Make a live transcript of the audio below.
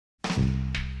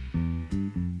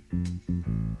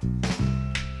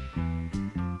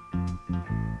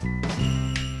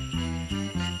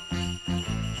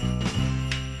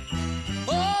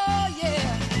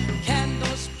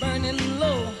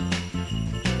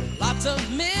lots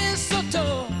of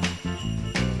mistletoe,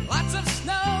 lots of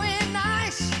snow and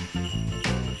ice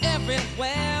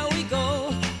everywhere we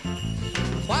go.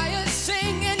 Choirs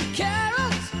singing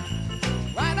carols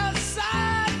right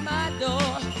outside my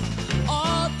door.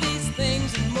 All these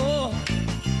things and more.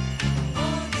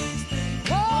 All these things.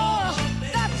 Oh,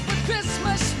 that's what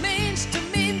Christmas means to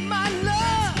me, my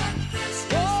love.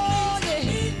 Oh,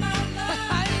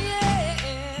 yeah.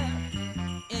 Yeah.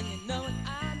 And you know what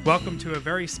I mean. Welcome to a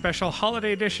very special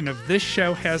holiday edition of This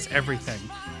Show Has Everything.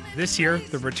 This year,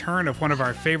 the return of one of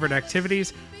our favorite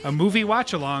activities, a movie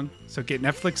watch-along. So get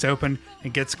Netflix open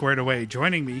and get squared away.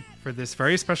 Joining me for this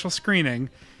very special screening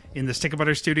in the Stick of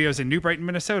Butter Studios in New Brighton,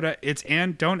 Minnesota, it's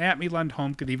Ann Don't At Me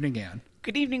Lundholm. Good evening, Ann.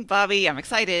 Good evening, Bobby. I'm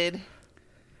excited.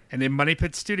 And in Money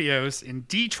Pit Studios in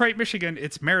Detroit, Michigan,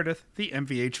 it's Meredith, the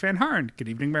MVH Van Harn. Good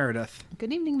evening, Meredith.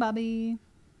 Good evening, Bobby.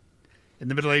 In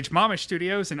the Middle Age Momish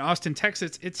Studios in Austin,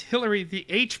 Texas, it's Hillary, the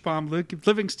H-Bomb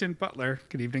Livingston Butler.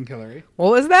 Good evening, Hillary.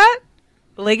 What was that?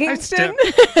 Livingston?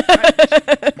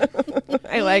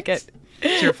 I like it.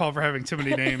 It's your fault for having too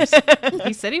many names.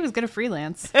 He said he was going to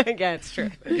freelance. Yeah, it's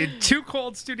true. In Two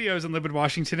Cold Studios in Lynnwood,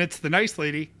 Washington, it's the nice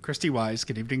lady, Christy Wise.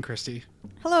 Good evening, Christy.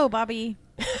 Hello, Bobby.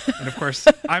 And of course,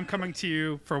 I'm coming to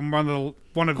you from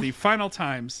one of the final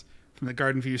times from the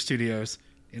Garden View Studios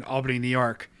in Albany, New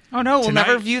York. Oh, no. We'll Tonight-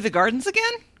 never view the gardens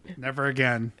again? Never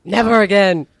again. Never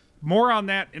again. More on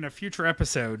that in a future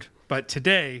episode. But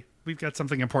today, we've got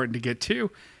something important to get to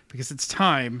because it's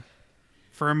time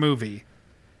for a movie.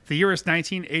 The year is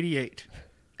 1988.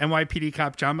 NYPD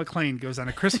cop John McClane goes on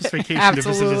a Christmas vacation to visit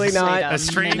Absolutely his not.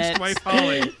 estranged Minute. wife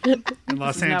Holly in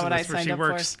Los This is not what I Angeles, where signed she up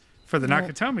works for the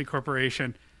Nakatomi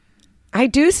Corporation. I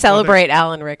do celebrate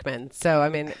Alan Rickman, so I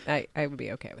mean, I would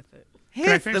be okay with it. Can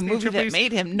I It's finish the the movie intro, that please?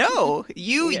 made him. No,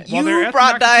 you While they're at the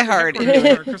brought Nakatomi Die Hard headquarters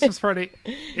into for it. a Christmas party.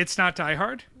 It's not Die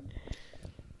Hard.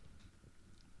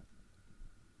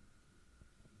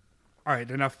 All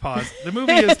right, enough pause. The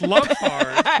movie is Love Hard.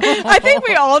 I think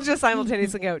we all just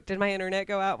simultaneously go, did my internet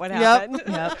go out? What happened?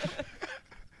 Yep.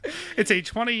 It's a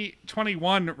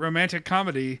 2021 romantic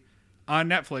comedy on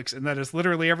Netflix, and that is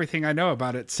literally everything I know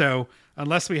about it. So,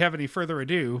 unless we have any further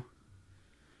ado,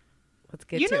 Let's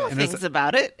get You to know it. And things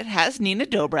about it. It has Nina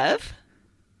Dobrev.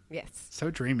 Yes. so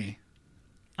dreamy.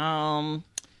 And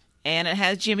it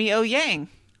has Jimmy O. Yang.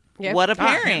 Yep. What a Ah,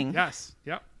 pairing. yes,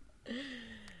 yep.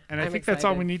 And I I'm think that's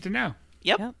all we excited. need to know.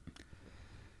 Yep. Yep.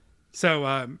 So,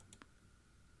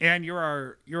 Anne, you're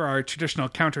our traditional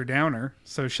counter downer.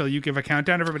 So, shall you give a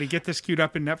countdown? Everybody, get this queued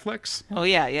up in Netflix. Oh,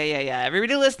 yeah.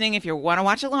 Everybody listening, if you want to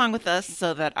watch along with us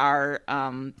so that our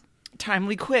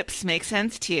timely quips make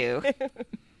sense to you.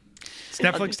 It's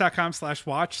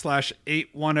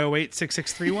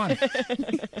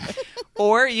netflix.com/watch/81086631,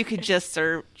 Or you could just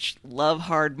search Love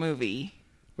Hard Movie.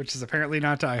 which is apparently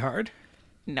not Die Hard.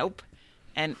 Nope.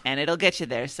 And it'll get you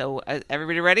there. So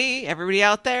everybody ready? Everybody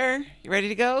out there? You ready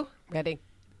to go? Ready.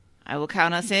 I will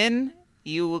count us in.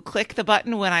 You will click the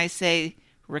button when I say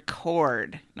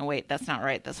record. No, wait, that's not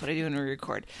right. That's what I do when we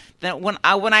record. Then when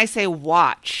I say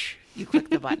watch, you click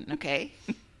the button, okay?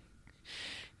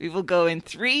 We will go in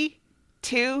 3,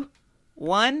 2,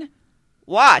 1,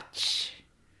 watch.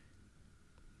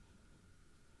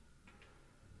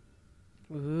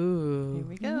 Ooh. Here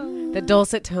we go. The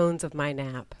dulcet tones of my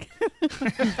nap.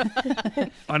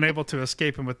 Unable to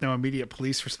escape and with no immediate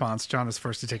police response, John is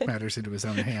forced to take matters into his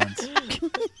own hands.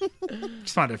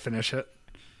 Just wanted to finish it.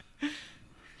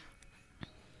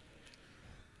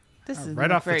 This is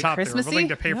Right off the very top, they were Christmassy. willing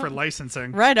to pay for Yep.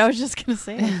 licensing. Right, I was just going to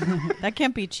say that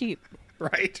can't be cheap.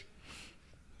 Right.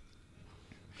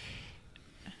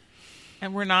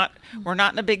 And we're not in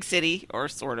a big city, or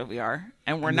sort of we are.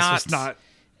 And we're And this not, was not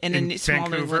in in a small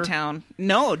Vancouver? little town.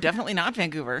 No, definitely not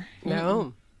Vancouver.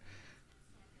 No.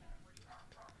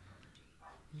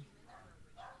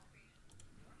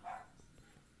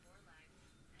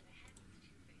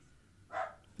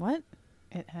 What?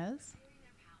 It has?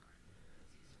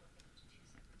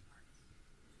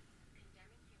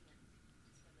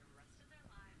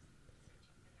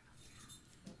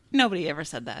 Nobody ever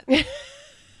said that.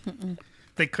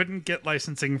 They couldn't get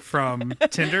licensing from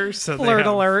Tinder, so they Flirt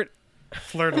have alert.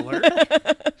 Flirt alert.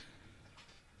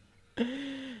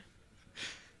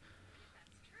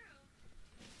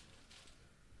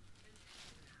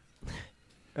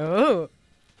 Oh.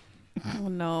 Oh,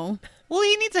 no. Well,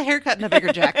 he needs a haircut and a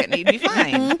bigger jacket, and he'd be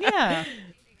fine. Yeah.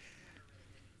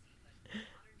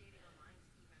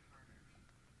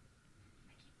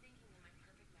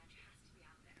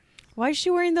 Why is she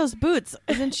wearing those boots?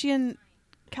 Isn't she in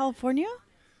California?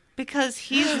 Because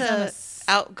he's on a a s-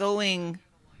 outgoing,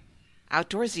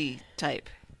 outdoorsy type.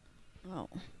 Oh.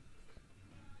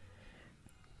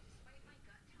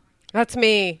 That's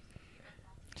me.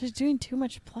 She's doing too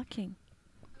much plucking.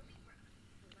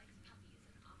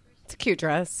 It's a cute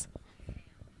dress.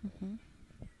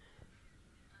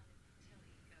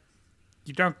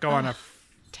 You don't go on a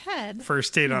Ted.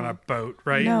 first date on a boat,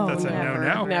 right? No, That's a Never.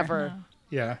 no-no. Never.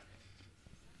 Yeah.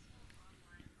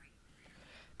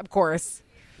 Of course.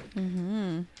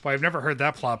 Well, I've never heard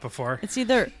that plot before. It's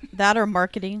either that or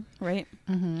marketing, right?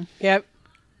 Yep.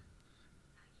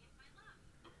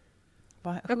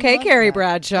 Why- who Okay, was Carrie that?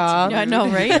 Bradshaw. Yeah, I know,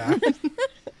 right? Yeah.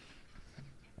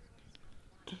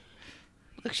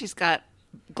 Look, she's got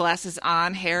glasses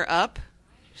on, hair up.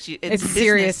 It's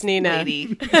serious, business Nina.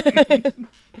 lady.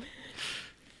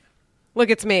 Look,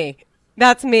 it's me.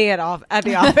 That's me at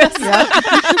the office.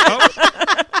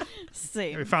 Oh,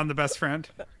 Same. we found the best friend.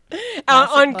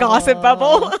 On Gossip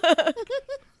Bubble.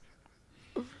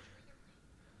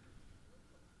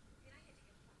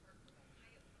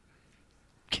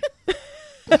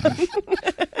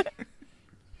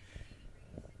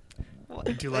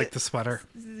 I do like the sweater.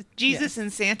 Jesus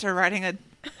and Santa riding a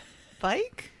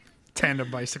bike?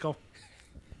 Tandem bicycle.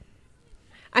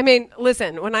 I mean,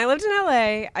 listen, when I lived in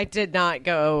LA, I did not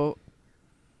go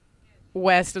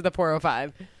west of the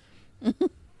 405.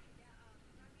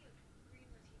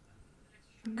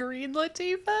 Green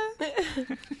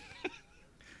Latifah?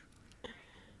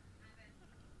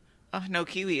 Oh, no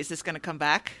kiwi. Is this going to come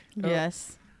back?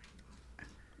 Yes.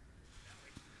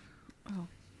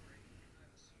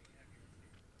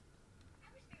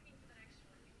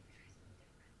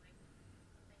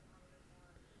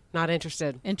 Not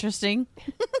interested. Interesting.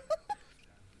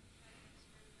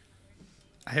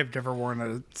 I have never worn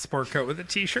a sport coat with a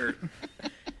t-shirt.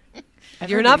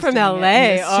 You're not from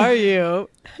LA, are you?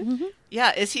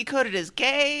 Yeah. Is he coded as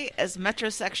gay, as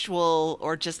metrosexual,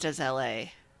 or just as LA?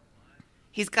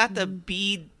 He's got the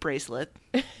bead bracelet.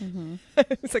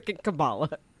 It's like a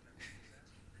Kabbalah.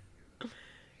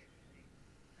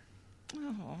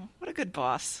 Oh, what a good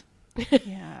boss.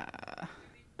 Yeah.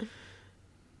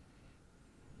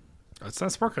 Oh, it's not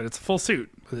a sport coat. It's a full suit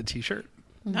with a t-shirt.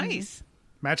 Nice.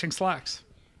 Matching slacks.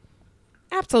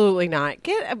 Absolutely not.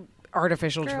 Get an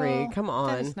artificial tree. Girl, Come that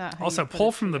on. is not how Also, you put pull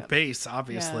a from the tree up. base,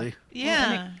 obviously. Yeah.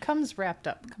 Well, and it comes wrapped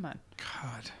up. Come on.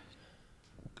 God.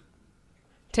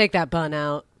 Take that bun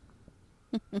out.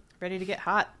 Ready to get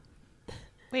hot.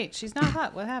 Wait, she's not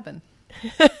hot. What happened?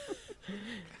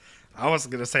 I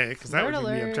wasn't going to say it because that would Nerd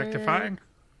be alert. objectifying.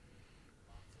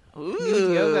 Ooh.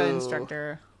 Youth yoga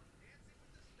instructor.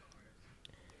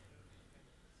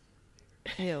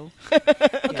 Ew.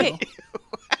 Okay.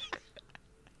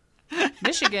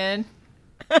 Michigan.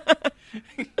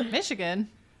 Michigan.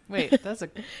 Wait, that's a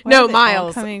Why No, are they all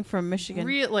Miles. coming from Michigan.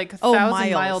 real like a Oh,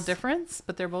 1,000-mile Miles. difference,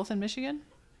 but they're both in Michigan.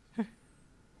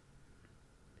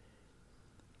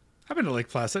 I've been to Lake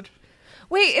Placid.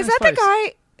 Wait, is Nice that the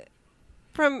place. guy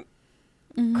from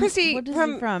Chrissy? What is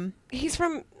he from? He's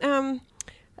from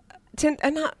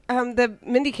not the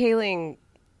Mindy Kaling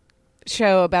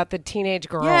show about the teenage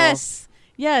girl. Yes.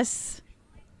 Yes.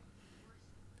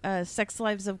 Sex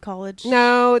Lives of College.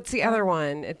 No, it's the other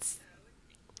one. It's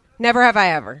Never Have I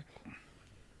Ever.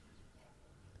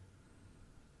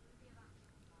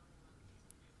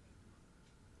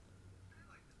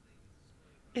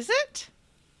 Is it?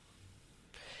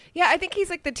 Yeah, I think he's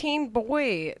like the teen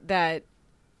boy that.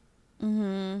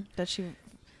 That she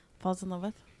falls in love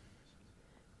with.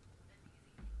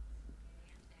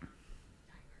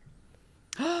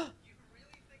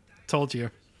 Told you.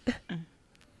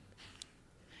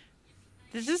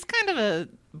 This is kind of a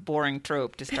boring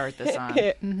trope to start this on.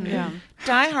 Yeah.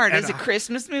 Die Hard And is a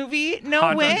Christmas movie? No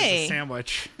Hot dog is a way.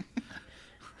 sandwich.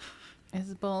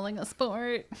 Is bowling a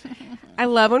sport? I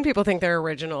love when people think they're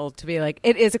original to be like,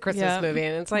 it is a Christmas Yeah. movie.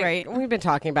 And it's like, Right. we've been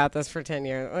talking about this for 10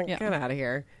 years. Like, Yeah. get out of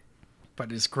here.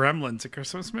 But is Gremlins a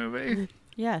Christmas movie?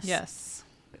 Yes. Yes.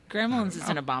 Gremlins is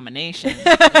an abomination.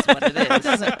 That's what it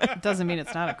is. Doesn't mean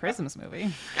it's not a Christmas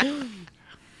movie.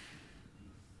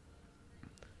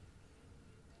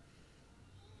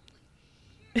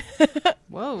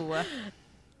 Whoa.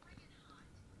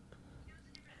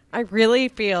 I really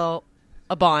feel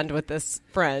a bond with this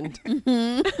friend.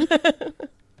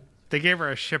 They gave her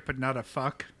a ship but not a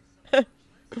fuck.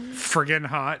 Friggin'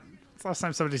 hot. It's the last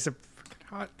time somebody said friggin'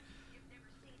 hot.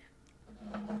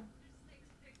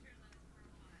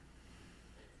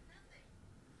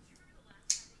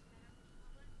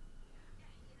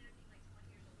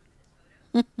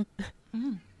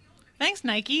 Thanks,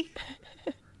 Nike.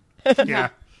 Yeah.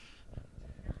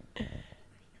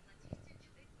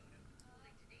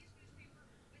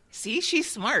 See, she's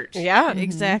smart. Yeah.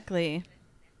 Exactly.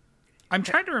 I'm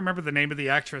trying to remember the name of the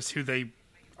actress who they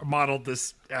modeled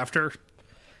this after.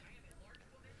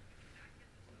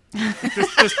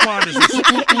 This plot is.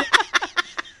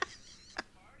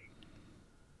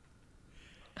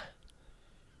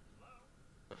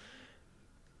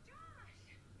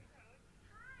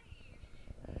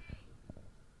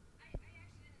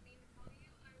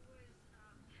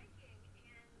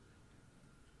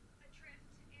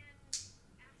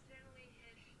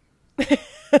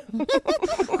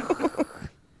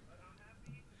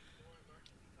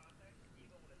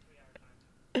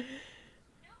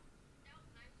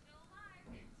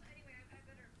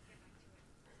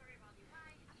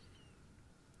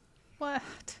 What?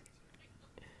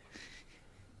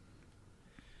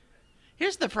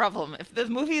 Here's the problem: if the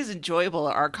movie is enjoyable,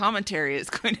 our commentary is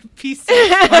going to be so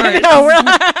I sparse. know,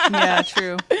 right? Yeah,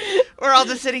 true. We're all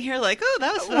just sitting here like, "Oh,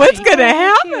 that was funny." What's gonna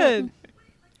happen?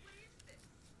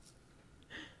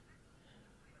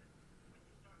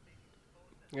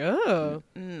 Oh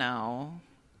No,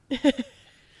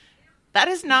 that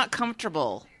is not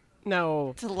comfortable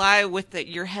no! to lie with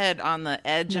your head on the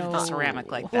edge of the No.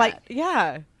 ceramic like that. Like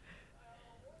yeah,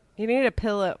 you need a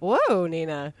pillow. Whoa,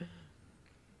 Nina.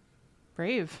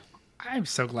 Brave. I'm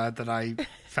so glad that I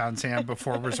found Sam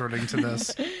before resorting to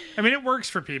this. I mean, it works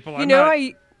for people. You I'm know,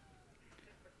 not...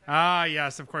 Ah,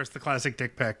 yes, of course, the classic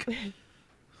dick pic.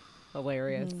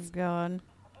 hilarious. Oh, God.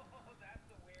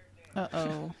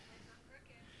 Uh-oh.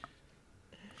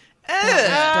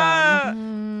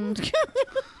 Dumb.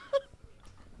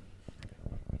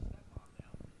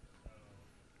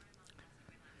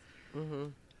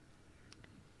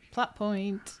 Plot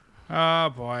point. Oh,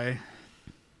 boy.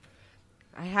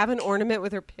 I have an ornament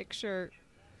with her picture.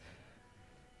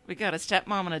 We got a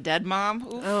stepmom and a dead mom.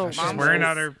 Oof, Oh, She's mom's wearing is-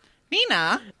 out her...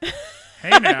 Nina.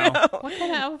 Hey, now. What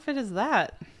kind of outfit is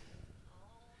that?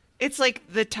 It's like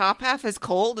the top half is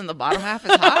cold and the bottom half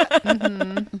is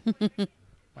hot.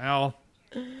 Well,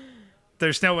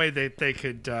 there's no way they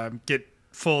could get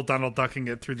full Donald Ducking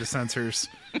it through the sensors.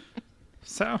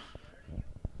 So...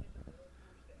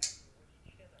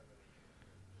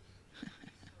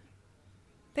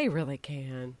 They really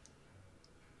can.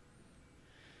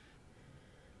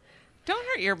 Don't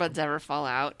her earbuds ever fall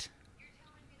out?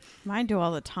 Mine do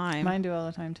all the time. Mine do all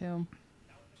the time, too.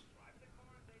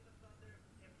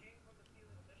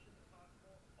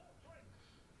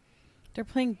 They're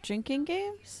playing drinking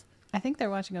games? I think they're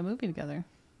watching a movie together.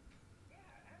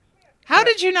 How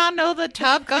did you not know the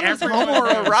Top Gun was Everyone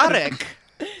homoerotic?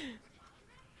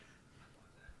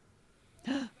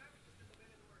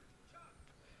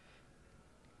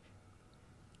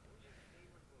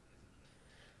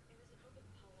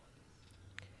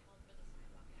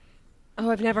 Oh,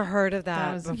 I've never heard of that,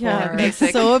 That was- before. Yeah,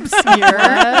 basic. so obscure.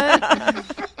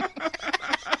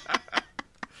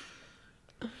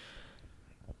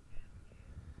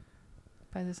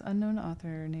 By this unknown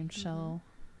author named Shel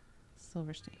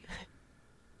Silverstein.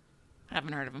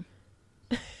 Haven't heard of him.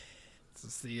 This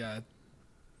is the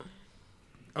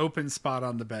open spot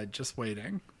on the bed, just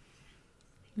waiting.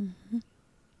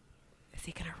 Is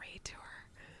he gonna read to her?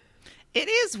 It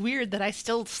is weird that I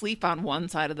still sleep on one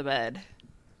side of the bed.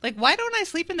 Like, why don't I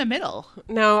sleep in the middle?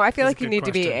 No, I feel That's a like you good need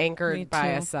to be question. Me anchored by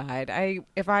a too. side.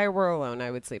 If I were alone, I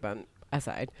would sleep on a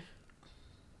side.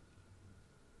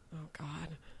 Oh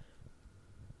God.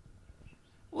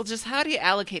 Well, just how do you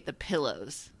allocate the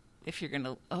pillows if you're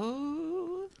gonna?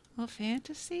 Oh, a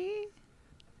fantasy.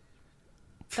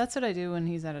 That's what I do when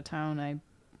he's out of town.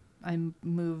 I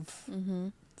move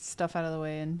stuff out of the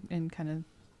way and kind of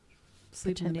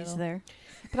sleep Pretend in the he's middle. there.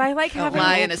 But I like having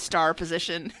Lie in a star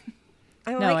position.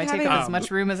 I No, like I take having, up as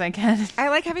much room as I can. I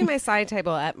like having my side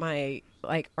table at my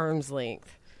arm's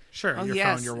length. Sure, Oh, your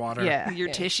yes. phone, your water. Yeah. Your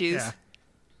Yeah. tissues.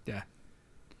 Yeah.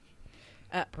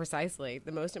 Yeah. Precisely,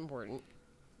 the most important.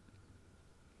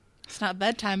 It's not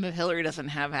bedtime if Hillary doesn't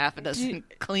have half a dozen Do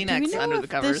Kleenex we know under if the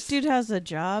covers. this dude has a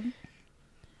job?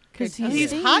 Because Oh, he's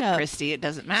staying hot, up- Christy. It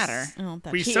doesn't matter. Oh,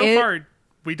 that's We He so is- far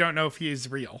we don't know if he is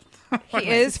real. He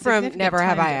is from significant Never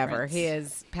Have time I Ever. difference. He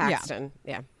is Paxton.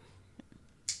 Yeah.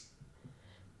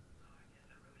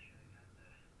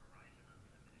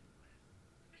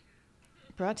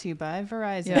 Brought to you by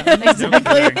Verizon. Yeah. No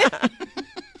kidding.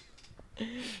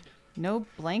 No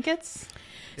blankets?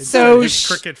 It's, So his sh-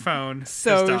 cricket phone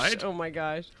So, has died. oh my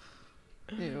gosh.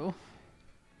 Ew.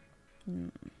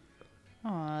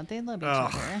 Aw, they love each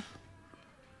Ugh. other.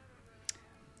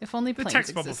 If only The planes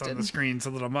text bubbles existed. on the screen's a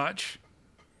little much.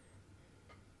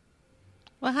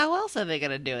 Well, how else are they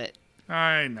gonna do it?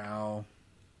 I know.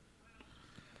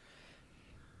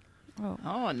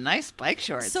 Oh, nice bike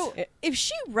shorts. So, if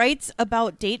she writes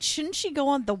about dates, shouldn't she go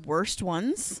on the worst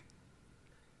ones?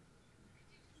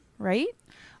 Right?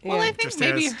 well, I Yeah. think Just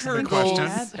maybe ask her the goals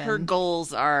question. her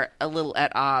goals are a little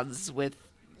at odds with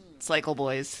Cycle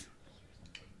Boys.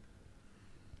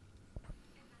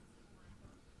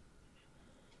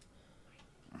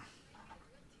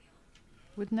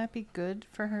 Wouldn't that be good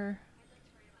for her?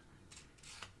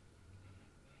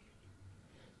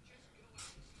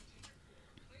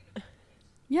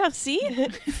 Yeah, see?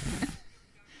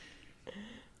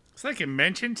 It's like it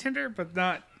mentioned Tinder, but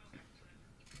not.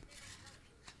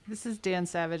 This is Dan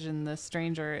Savage and the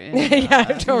Stranger in Yeah,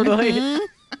 totally.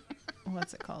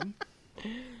 what's it called?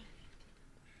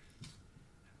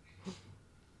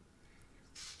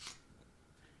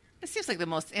 This seems like the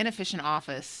most inefficient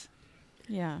office.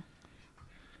 Yeah.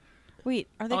 Wait,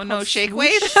 are they Oh called no, shake swoosh?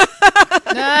 weights.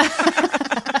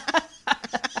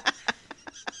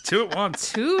 Two at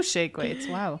once. 2 shake weights.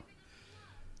 Wow.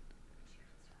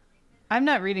 I'm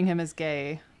not reading him as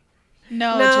gay.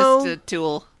 No, No. just a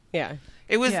tool. Yeah.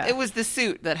 It was Yeah. it was the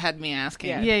suit that had me asking.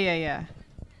 Yeah. Yeah.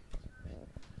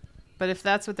 But if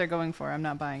that's what they're going for, I'm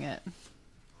not buying it.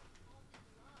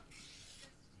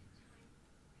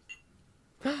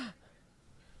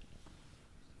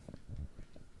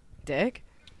 Dick.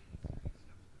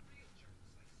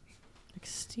 Like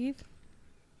Steve?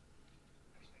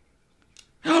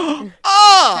 Oh,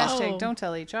 Hashtag don't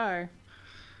tell HR.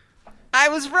 I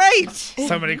was right.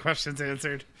 So many questions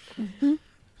answered. Well,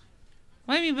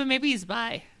 I mean, but maybe he's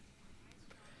bi.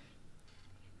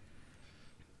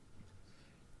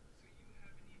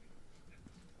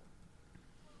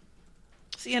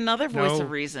 See, another voice No. of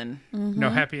reason. No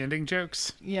happy ending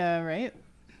jokes. Yeah, right?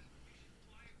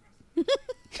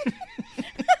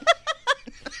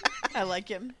 I like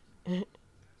him. I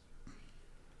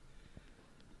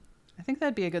think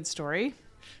that'd be a good story.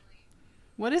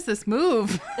 What is this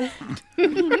move?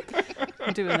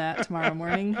 I'm doing that tomorrow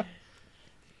morning.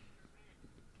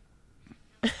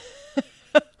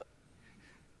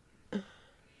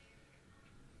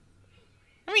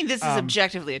 I mean, this is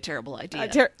objectively a terrible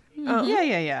idea.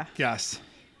 Yeah. Yes.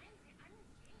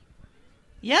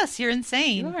 Yes, you're You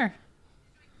insane. are.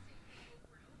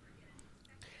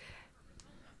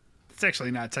 It's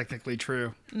actually not technically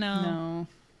true. No. No.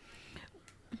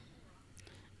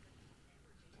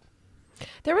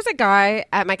 There was a guy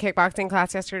at my kickboxing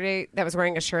class yesterday that was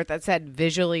wearing a shirt that said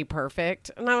visually perfect.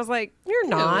 And I was like, you're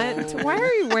not. Why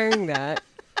are you wearing that?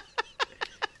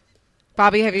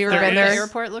 Bobby, have you ever There been The is- there?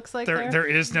 airport looks like there. There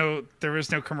is no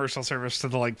commercial service to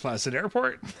the Lake Placid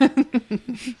Airport.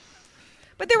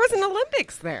 But there was an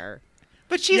Olympics there.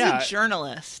 But she's Yeah. a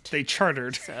journalist. They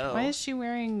chartered. So Why is she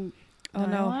wearing Oh,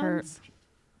 no, her- nylons?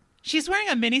 she's wearing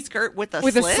a mini skirt with a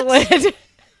With slit. a slit.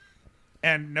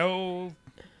 And no,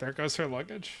 there goes her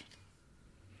luggage.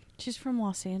 She's from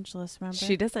Los Angeles, remember?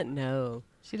 She doesn't know.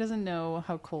 She doesn't know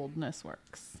how coldness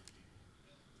works.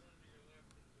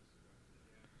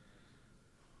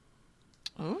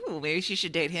 Ooh, maybe she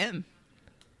should date him.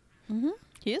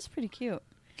 He is pretty cute.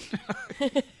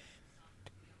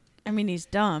 I mean, he's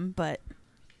dumb, but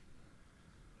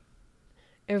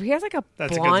If he has like a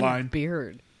That's a good line. blonde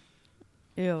beard.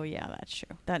 oh yeah, that's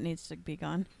true. That needs to be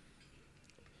gone.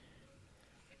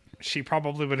 She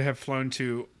probably would have flown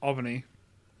to Albany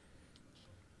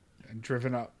and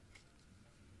driven up.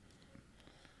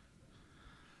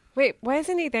 Wait, why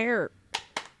isn't he there?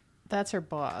 That's her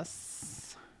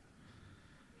boss.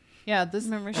 Yeah, this.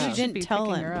 Remember, she should didn't be tell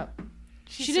picking him. her up.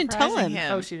 She's She didn't tell surprising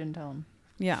him. Oh, she didn't tell him.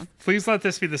 Yeah. Please let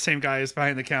this be the same guy as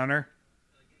behind the counter.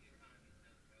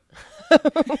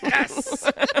 Yes.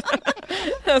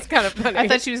 That's kind of funny. I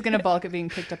thought she was going to balk at being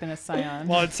picked up in a Scion.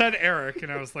 Well, it said Eric, and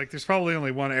I was like, there's probably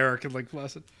only one Eric in Lake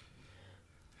Placid.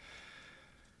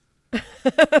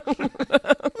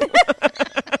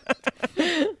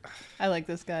 I like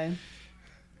this guy.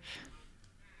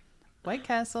 White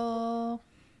Castle.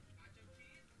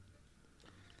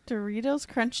 Doritos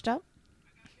crunched up.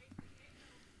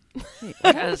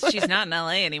 Because she's not in LA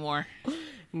anymore.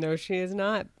 No, she is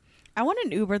not. I want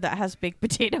an Uber that has baked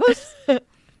potatoes. Why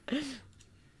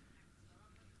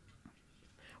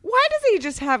does he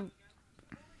just have...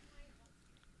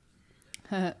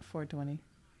 420.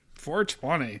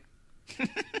 420.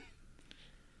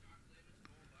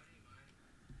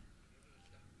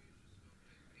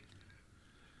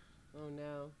 Oh,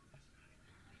 no.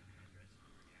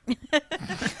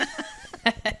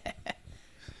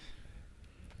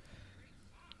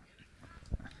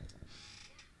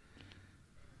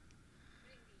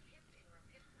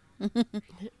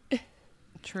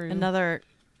 True. Another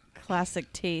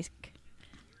classic take.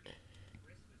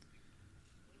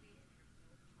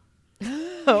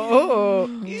 Oh.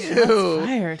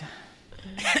 Fired.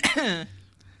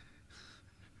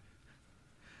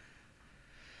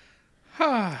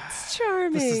 It's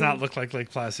charming. This does not look like Lake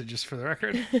Placid, just for the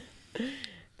record.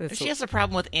 If she has a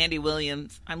problem with Andy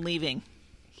Williams, I'm leaving.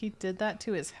 He did that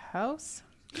to his house?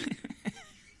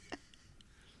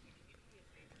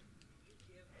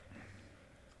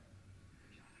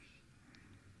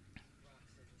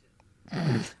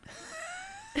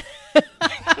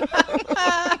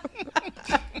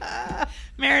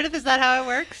 Meredith, is that how it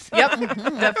works? Yep,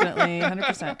 definitely,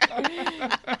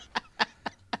 100%.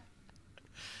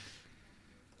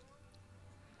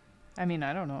 I mean,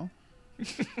 I don't know.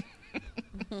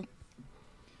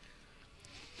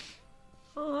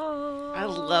 I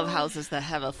love houses that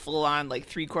have a full-on, like,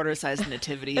 3/4 size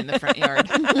nativity in the front yard.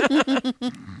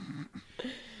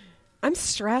 I'm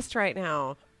stressed right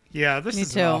now. Yeah, this Me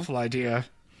is too. an awful idea.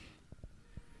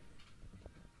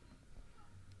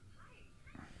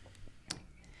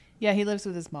 Yeah, he lives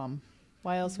with his mom.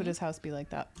 Why else would his house be like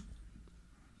that?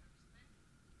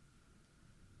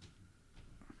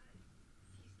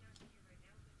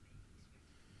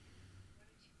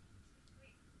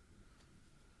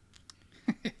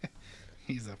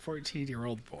 He's a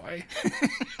 14-year-old boy.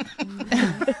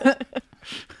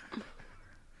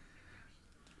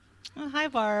 Oh, hi,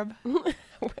 Barb.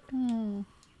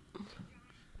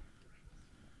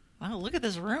 Wow, look at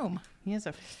this room. He has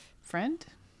a friend?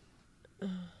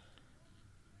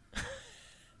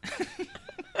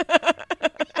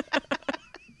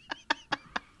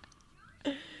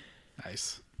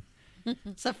 Nice.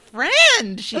 It's a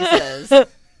friend, she says.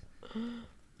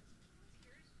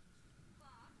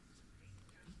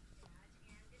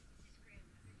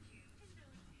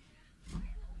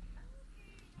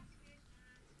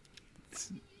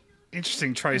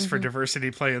 Interesting choice for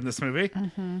diversity play in this movie.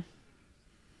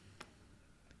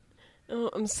 Oh,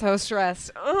 I'm so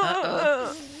stressed.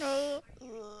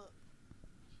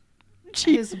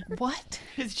 His what?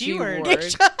 His G G-word.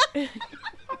 word.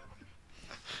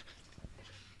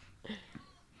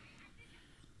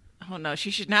 Oh, no,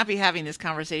 she should not be having this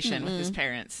conversation with his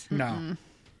parents. No.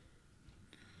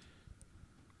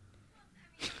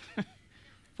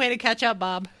 Way to catch up,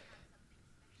 Bob.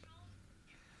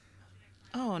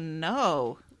 Oh,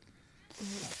 no.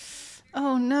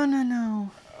 Oh, no, no,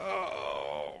 no.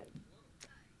 Oh.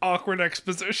 Awkward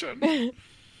exposition.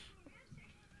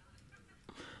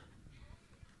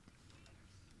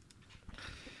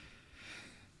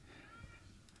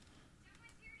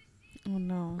 Oh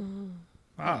no.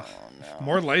 Wow.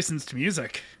 More licensed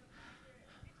music.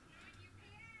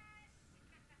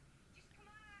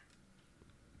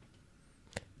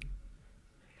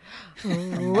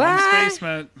 Mom's What?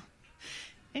 basement.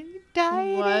 And you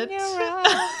died What? in your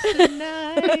arms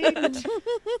tonight.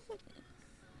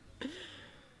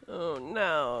 Oh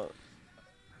no.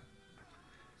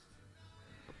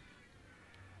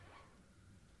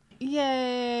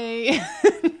 Yay.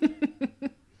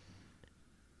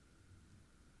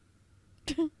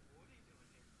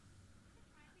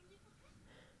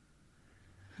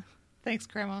 Thanks,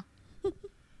 Grandma.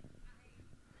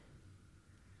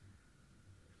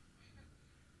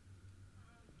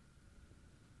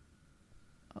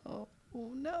 Oh,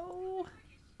 no.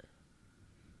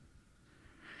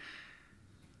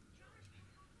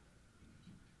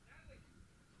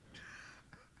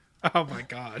 Oh my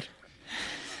god.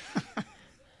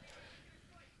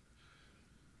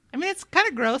 I mean, it's kind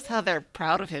of gross how they're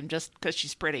proud of him just because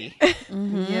she's pretty.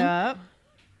 Yep.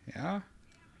 Yeah.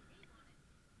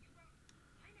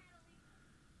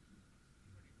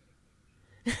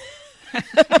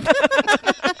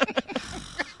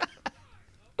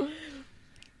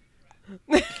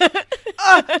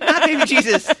 Not baby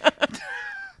Jesus.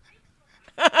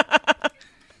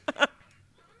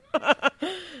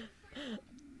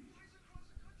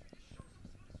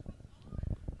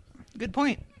 Good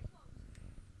point.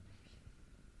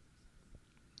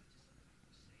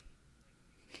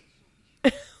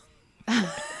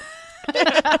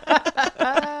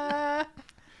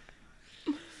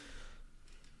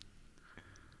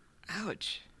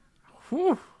 Ouch.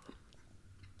 Whew.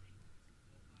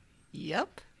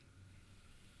 Yep.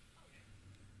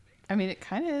 I mean, it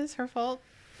kind of is her fault.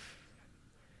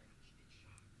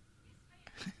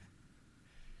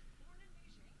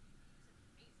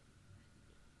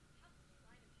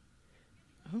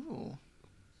 Ooh.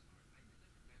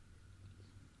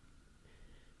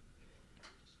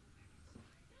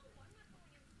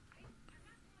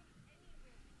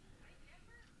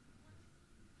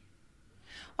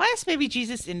 Why is baby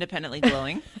Jesus independently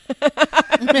glowing?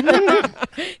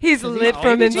 He's lit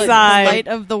from always like inside. Light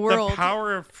of the world. The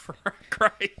power of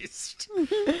Christ.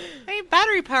 I mean,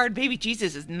 battery-powered baby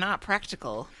Jesus is not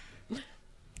practical.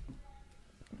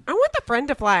 I want the friend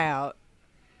to fly out.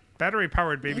 Battery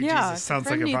powered baby Yeah, Jesus sounds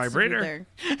friend like a needs to be vibrator.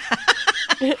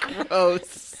 there.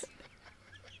 Gross.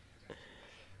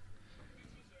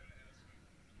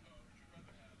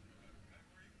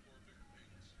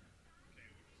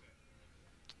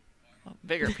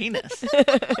 bigger penis.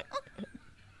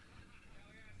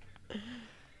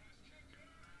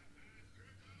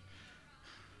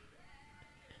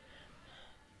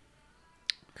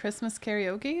 Christmas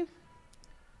karaoke?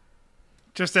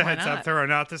 Just a Why heads up, not? there are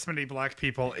not this many black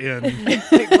people in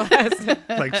Big glass.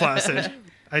 Lake Placid.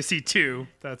 I see 2.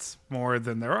 That's more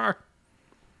than there are.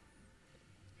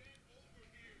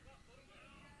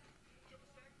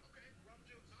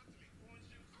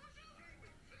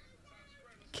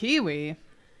 Kiwi.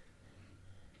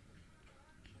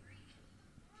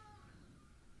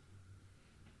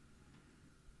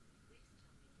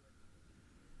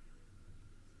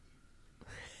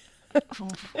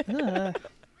 Ugh.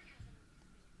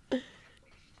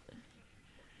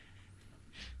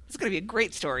 It's going to be a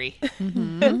great story.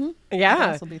 Yeah.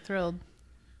 Guys will be thrilled.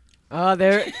 Oh,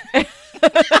 there.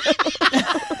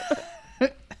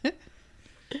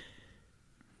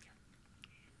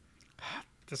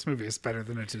 This movie is better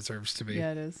than it deserves to be.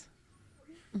 Yeah, it is.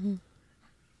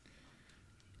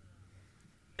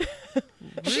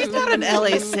 She's not an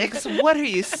LA6. What are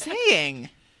you saying?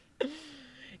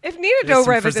 If Nina There's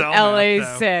some Dobrev is an Frizzell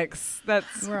math, LA6,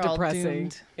 that's We're all depressing.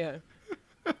 doomed. Yeah.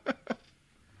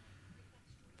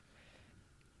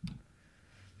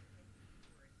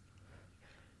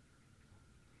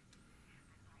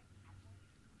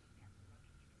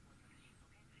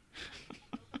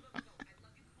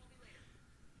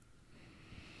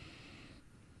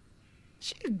 Is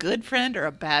she a good friend or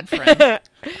a bad friend?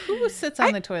 Who sits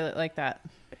on the toilet like that?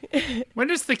 When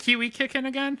does the kiwi kick in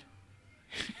again?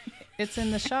 It's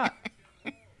in the shot.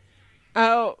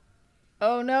 Oh,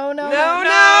 Oh, no, no.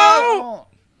 No,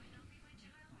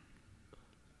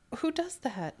 Who does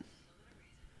that?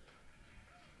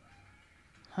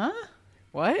 Huh?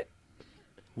 what?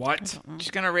 What?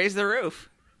 She's going to raise the roof.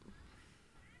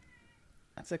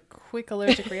 That's a quick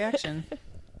allergic reaction.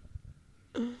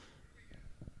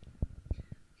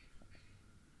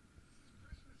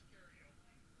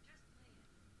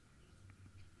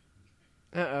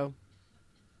 Uh-oh.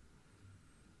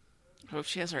 Hope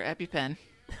she has her EpiPen.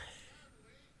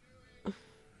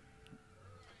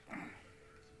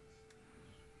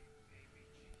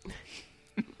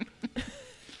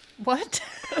 What?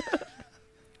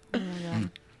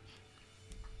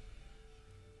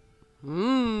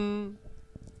 Mmm.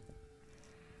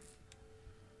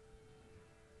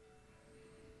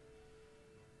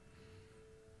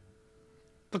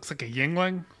 Looks like a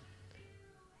Yingling.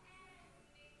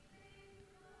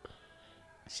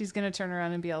 She's going to turn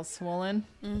around and be all swollen.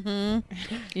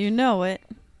 You know it.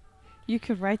 You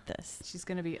could write this. She's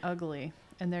going to be ugly.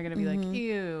 And they're going to be like,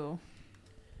 ew.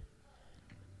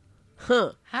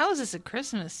 Huh. How is this a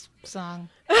Christmas song?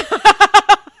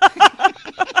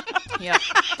 Yep.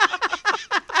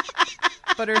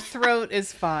 But her throat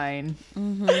is fine.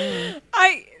 It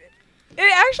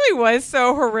actually was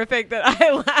so horrific that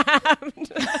I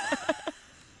laughed.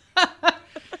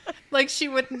 Like she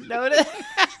wouldn't notice.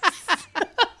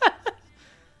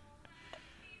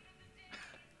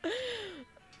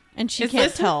 And she Is can't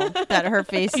this- tell that her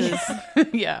face is,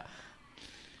 Yeah.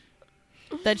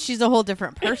 that she's a whole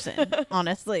different person,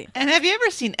 honestly. And have you ever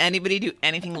seen anybody do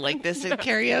anything like this at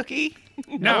karaoke?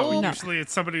 No, No. usually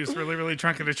it's somebody who's really, really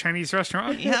drunk at a Chinese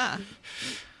restaurant. Yeah.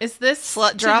 Is this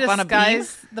Slut drop to on a beam?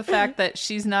 disguise the fact that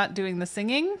she's not doing the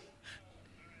singing?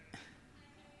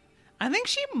 I think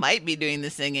she might be doing the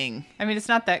singing. I mean, it's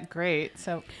not that great.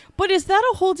 So, But is that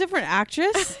a whole different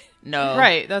actress? No.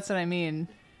 right. That's what I mean.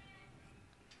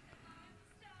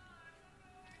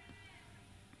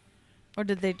 Or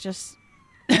did they just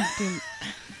do...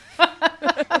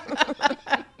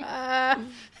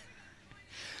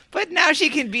 But now she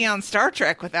can be on Star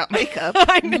Trek without makeup.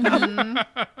 I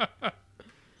know.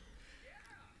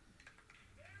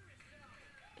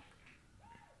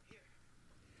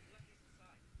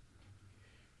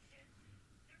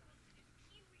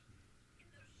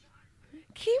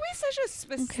 Kiwi's such a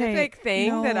specific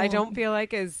thing that I no. don't feel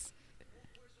like is.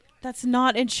 That's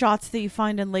not in shots that you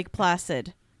find in Lake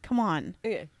Placid. Come on.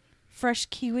 Yeah. Fresh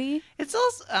kiwi? It's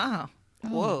also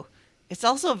whoa. It's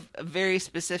also a very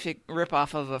specific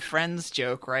ripoff of a Friends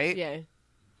joke, right? Yeah.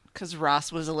 Because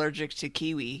Ross was allergic to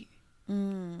kiwi.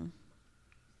 So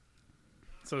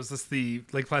is this the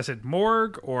Lake Placid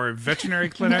morgue or veterinary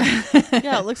clinic?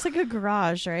 Yeah, it looks like a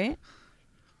garage, right?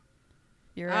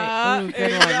 You're right. Ooh, You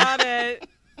good one. got it.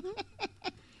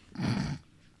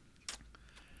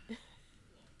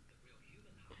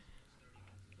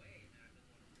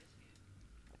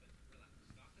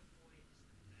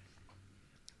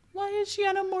 Why is she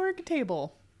on a morgue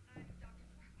table?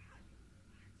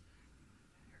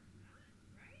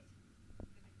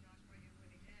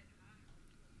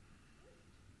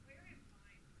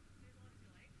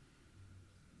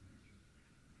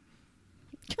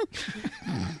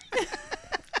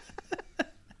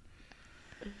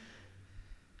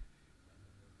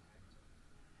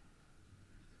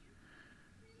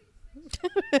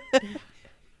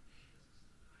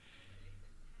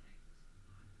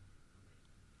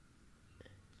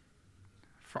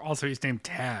 For also, he's named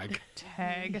Tag.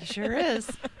 Tag. Sure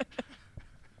is.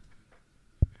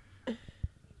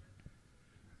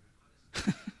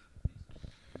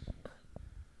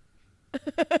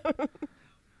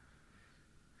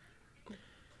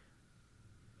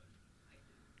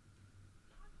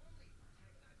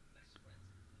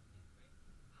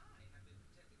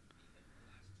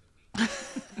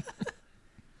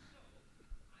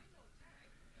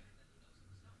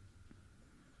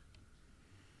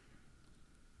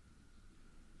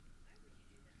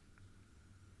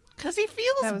 Because he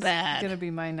feels That was bad. gonna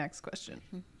be my next question.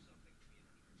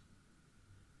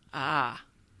 Ah.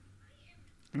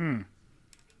 Hmm.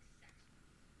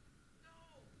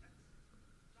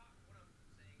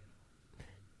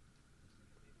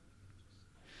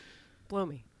 Blow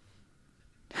me.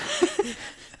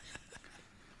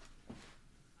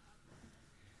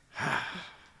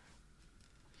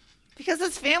 Because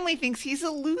his family thinks he's a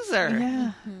loser.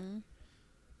 Yeah.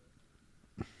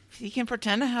 He can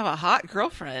pretend to have a hot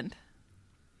girlfriend.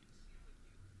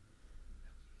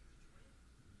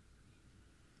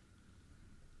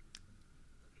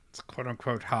 It's quote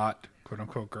unquote hot, quote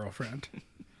unquote girlfriend.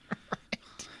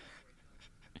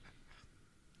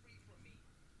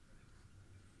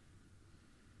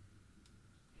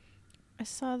 I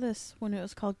saw this when it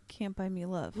was called Can't Buy Me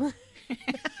Love.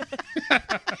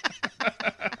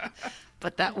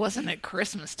 But that wasn't at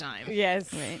Christmas time.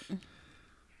 Yes. Right.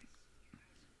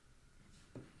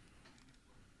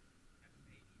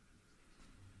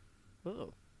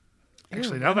 Ooh.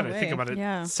 Actually, Ooh, now that run I think away. about it,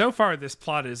 Yeah. so far this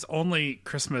plot is only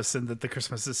Christmas and that the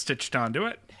Christmas is stitched onto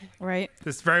it. Right.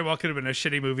 This very well could have been a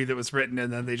shitty movie that was written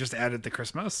and then they just added the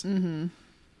Christmas.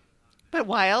 But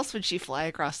why else would she fly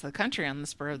across the country on the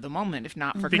spur of the moment if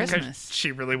not for Because Christmas?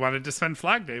 she really wanted to spend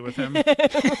Flag Day with him.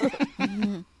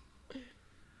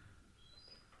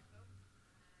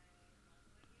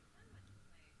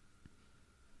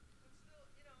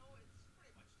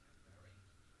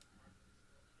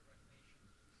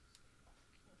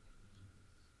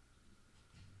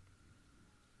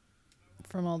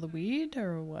 From all the weed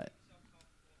or what?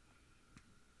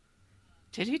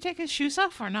 Did he take his shoes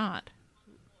off or not?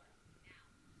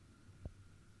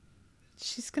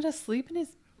 She's gonna sleep in his.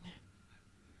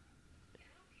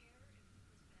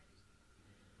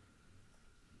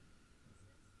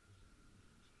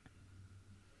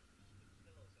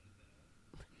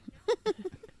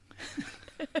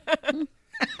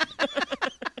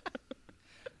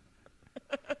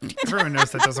 Everyone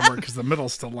knows that doesn't work because the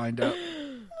middle's still lined up.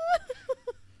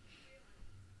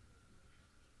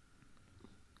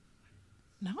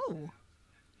 No.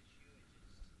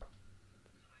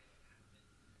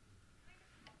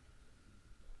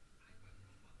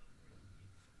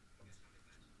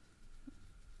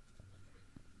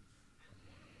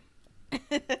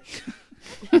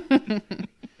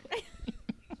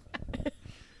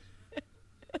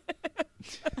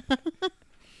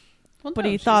 Well, But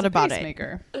no, he she's thought a about it.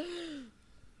 pacemaker.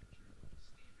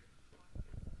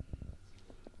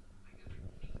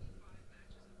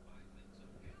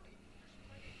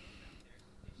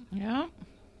 Yeah.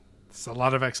 It's a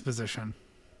lot of exposition.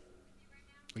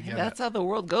 We get That's it. how the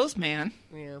world goes, man.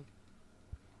 Yeah.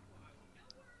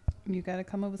 You gotta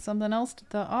come up with something else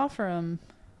to offer him,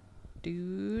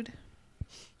 dude.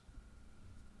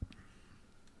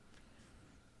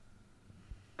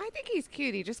 I think he's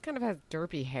cute. He just kind of has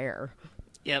derpy hair.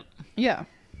 Yep. Yeah.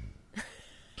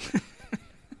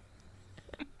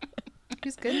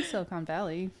 He's good in Silicon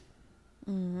Valley.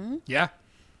 Yeah.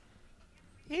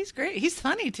 He's great. He's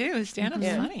funny, too. His stand-up's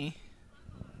Yeah. funny.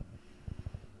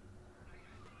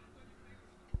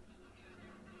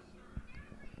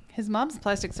 His mom's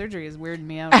plastic surgery is weirding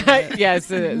me out. A bit. Yes,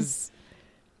 it is.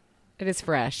 It is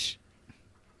fresh.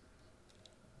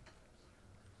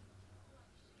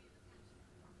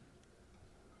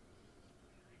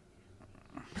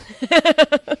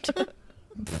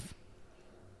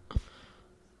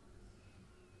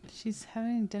 She's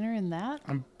having dinner in that?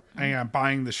 I'm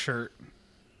buying the shirt.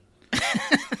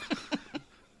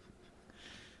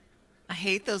 I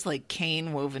hate those, like,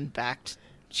 cane woven backed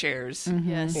chairs.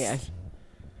 Yes. Yes.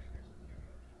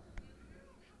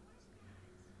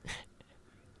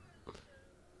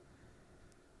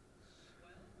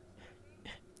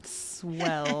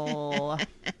 Swell.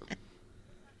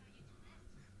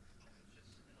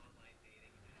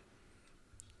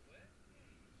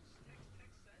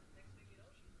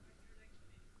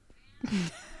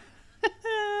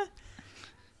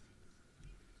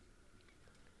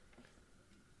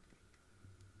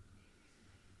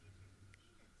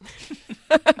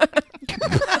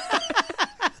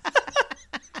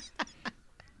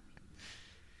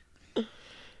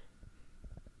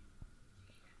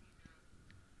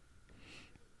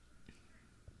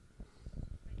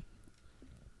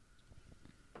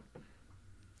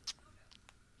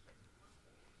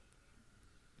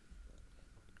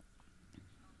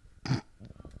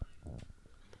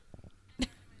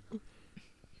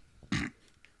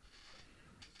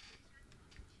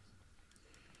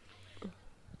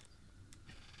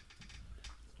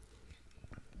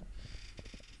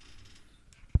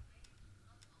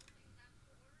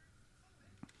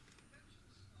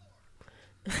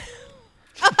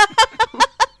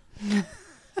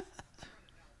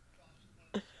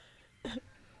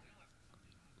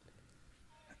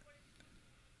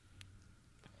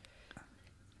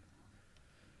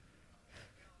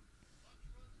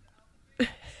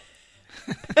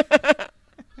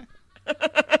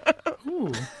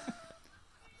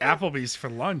 Applebee's for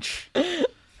lunch.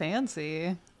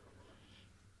 Fancy.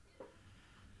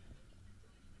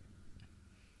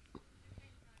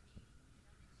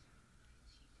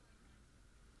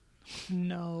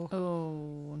 No.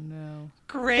 Oh no.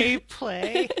 Great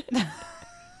play.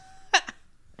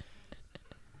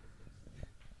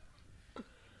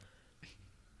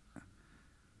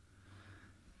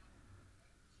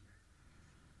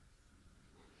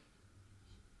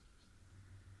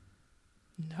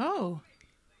 No.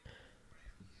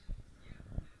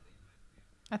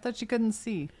 I thought you couldn't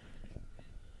see.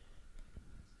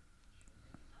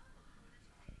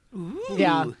 Ooh.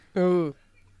 Yeah. Ooh.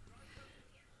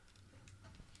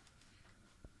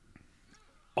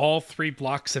 All 3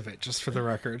 blocks of it, just for the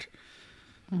record.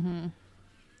 Ooh,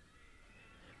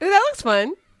 that looks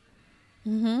fun.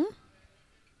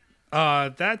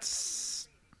 That's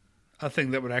a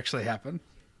thing that would actually happen.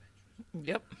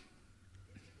 Yep.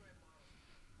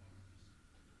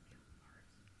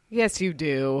 Yes, you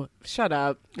do. Shut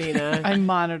up, Nina. I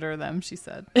monitor them, she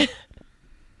said.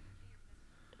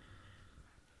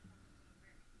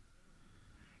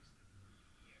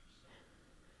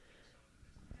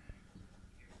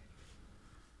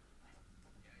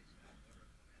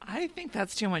 I think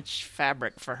that's too much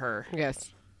fabric for her.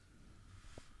 Yes.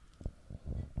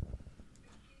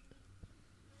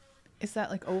 Is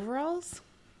that like overalls?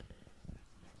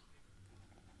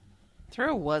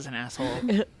 Thoreau was an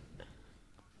asshole.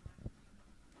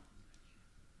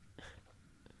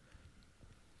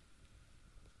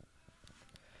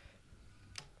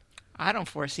 I don't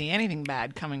foresee anything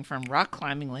bad coming from rock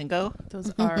climbing lingo.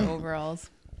 Those are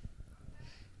overalls.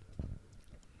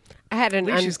 I had an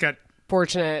At least she's got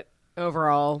unfortunate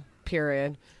overall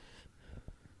period.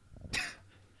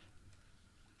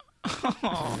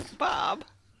 Oh, Bob.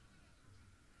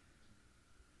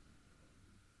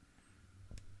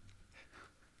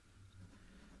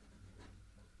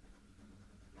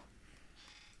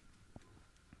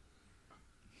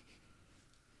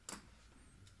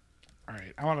 All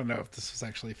right, I want to know if this was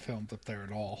actually filmed up there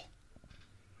at all.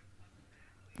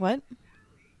 What?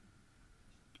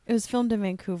 It was filmed in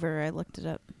Vancouver. I looked it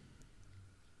up.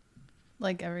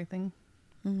 Like everything.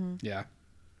 Yeah.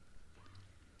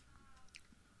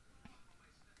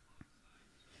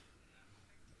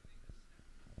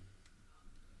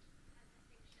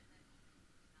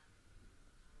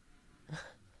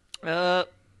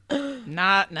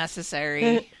 Not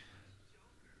necessary.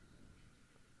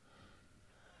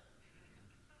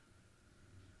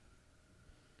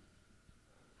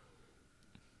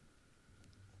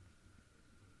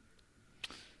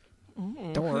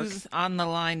 Ooh, Dork. who's on the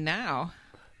line now?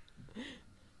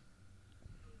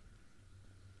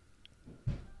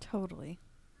 Totally.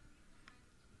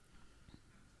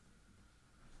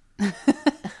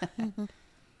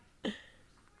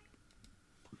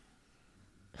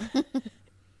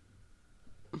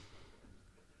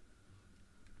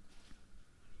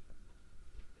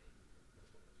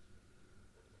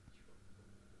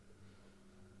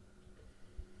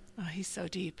 Oh, he's so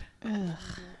deep.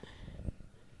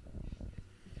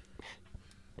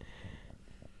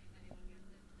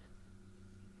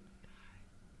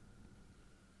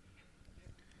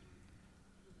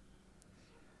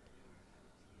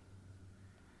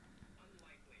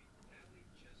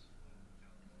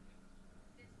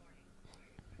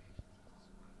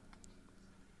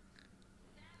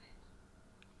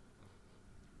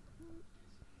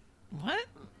 What?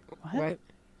 What?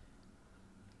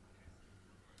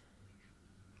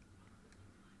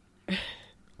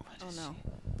 Oh no.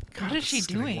 What is she This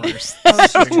getting doing? worse. Oh,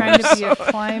 she's trying to be a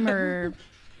climber.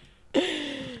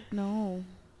 No.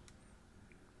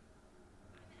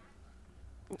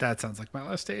 That sounds like my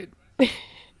last date.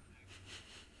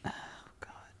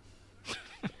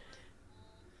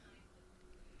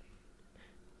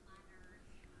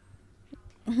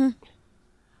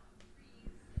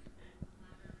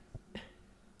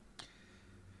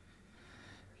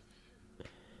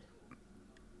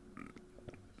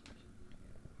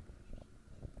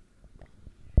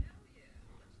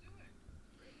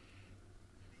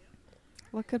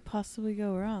 What could possibly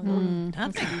go wrong?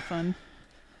 That's gonna be fun.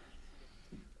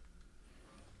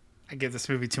 I gave this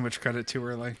movie too much credit too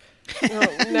early.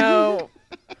 Oh, no.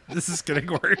 This is getting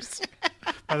worse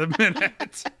by the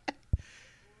minute.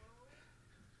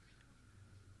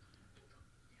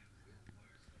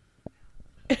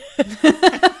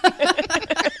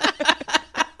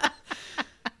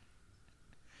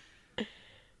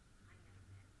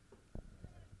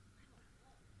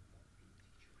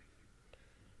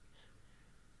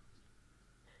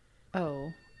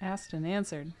 Oh, asked and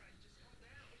answered.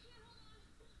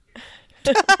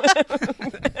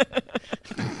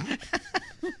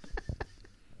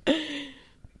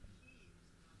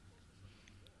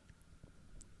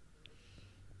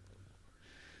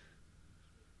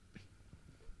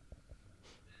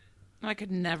 I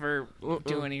could never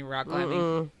do any rock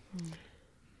climbing.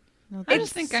 No, I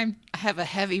just think I have a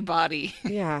heavy body.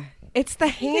 Yeah. It's the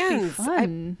It'd be hands.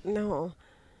 fun, No.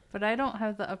 but I don't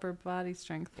have the upper body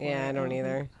strength. For Yeah, it. I don't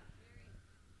either.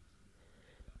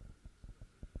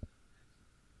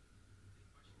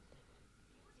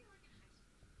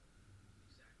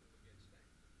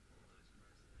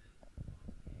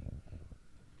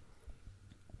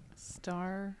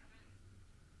 Star.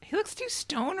 He looks too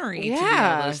stonery to do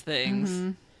Yeah. all those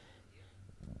things.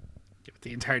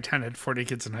 The entire town had 40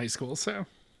 kids in high school, so.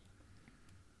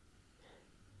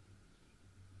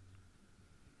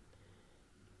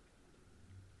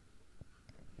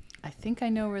 I think I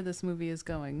know where this movie is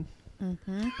going.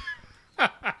 Mm-hmm.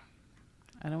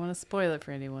 I don't want to spoil it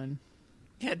for anyone.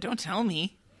 Yeah, don't tell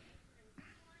me.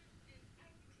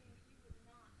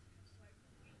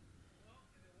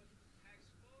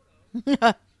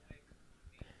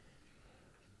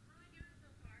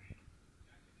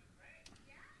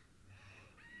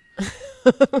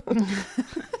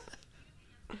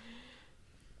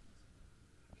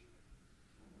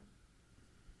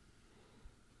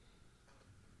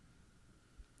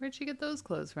 Where'd she get those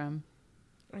clothes from?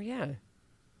 Oh, yeah.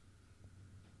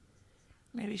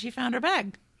 Maybe she found her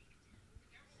bag.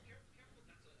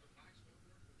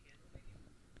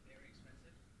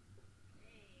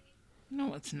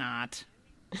 No, it's not.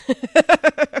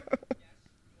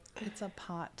 It's a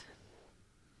pot.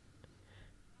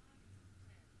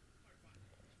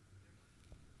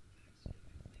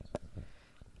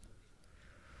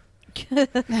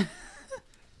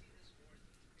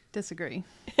 Disagree.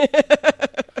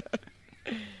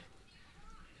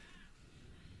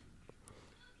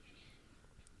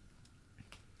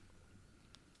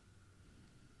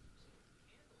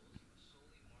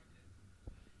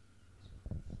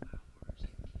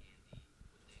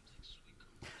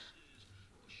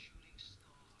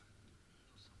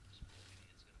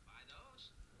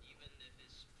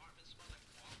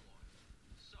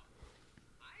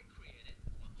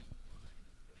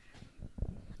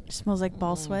 Smells like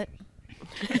ball sweat.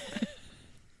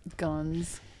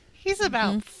 Guns. He's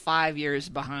about 5 years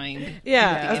behind.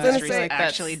 Yeah, I was the gonna industry's say,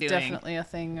 actually That's doing. definitely a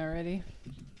thing already.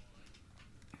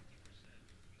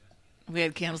 We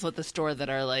had candles at the store that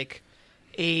are like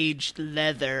aged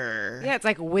leather. Yeah, it's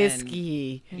like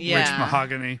whiskey, Yeah. Rich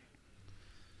mahogany.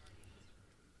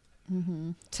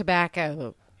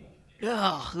 tobacco.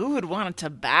 Ugh, who would want a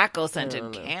tobacco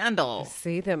scented candle?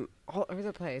 See them all over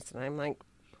the place, and I'm like,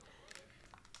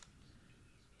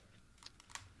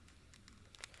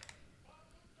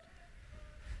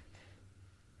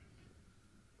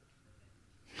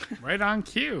 Right on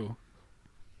cue.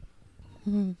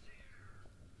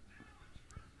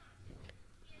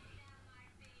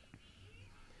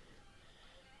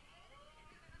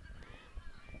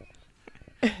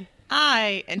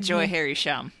 I enjoy Harry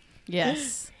Shum.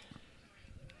 Yes.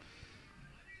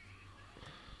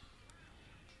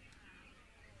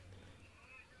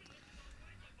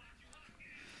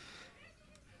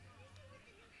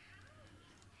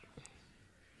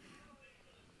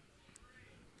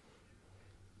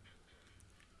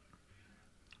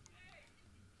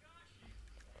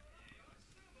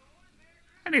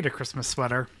 I need a Christmas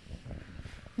sweater.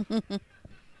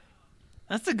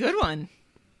 That's a good one.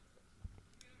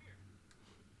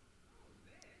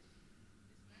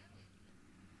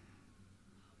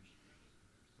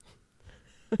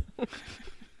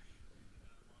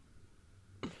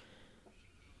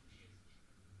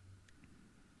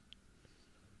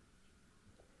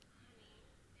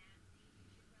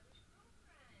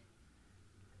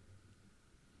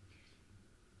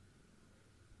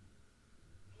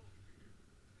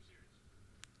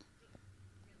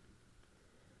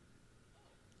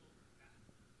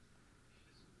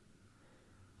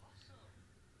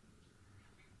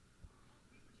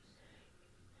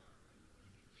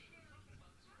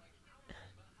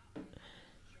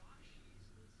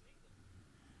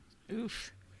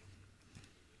 Oof.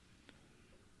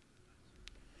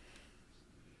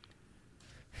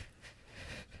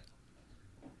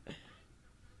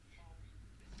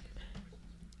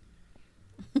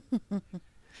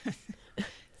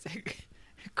 It's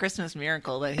a Christmas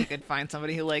miracle that he could find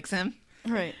somebody who likes him.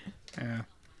 Right. Yeah.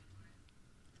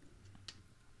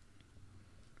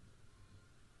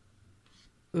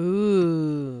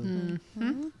 ooh.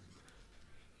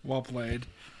 Well played.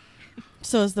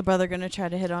 So is the brother going to try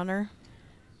to hit on her?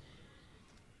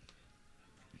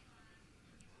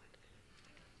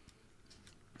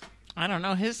 I don't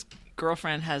know. His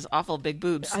girlfriend has awful big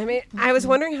boobs. I mean, I was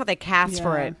wondering how they cast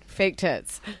for Yeah. it. Fake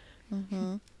tits.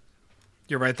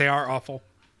 You're right, they are awful.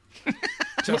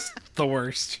 Just the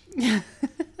worst.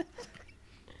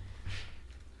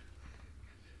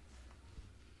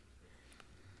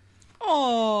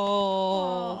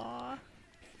 Oh.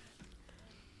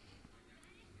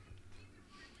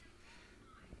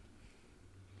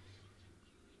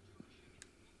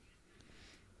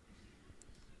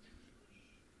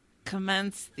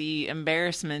 Commence the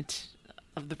embarrassment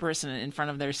of the person in front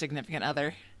of their significant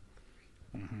other.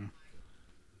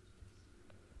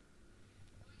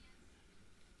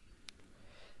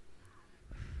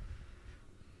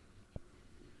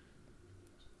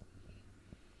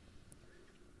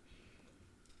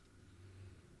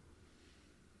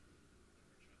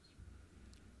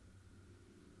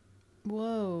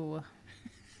 Whoa.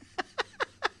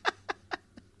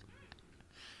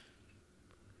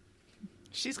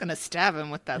 She's gonna stab him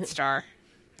with that star.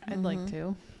 I'd like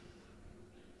to.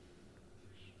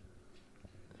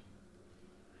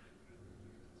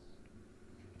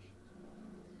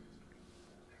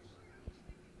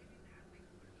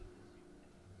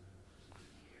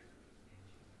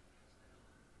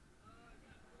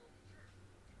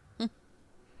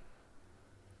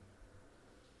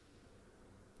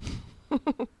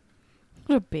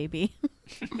 What a baby.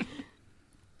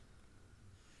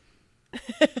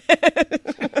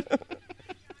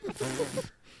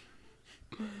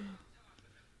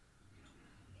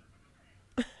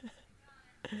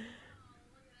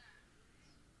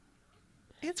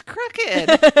 It's crooked.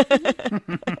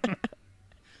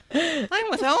 I'm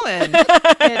with Owen.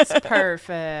 It's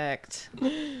perfect.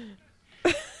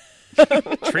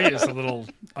 Tree is a little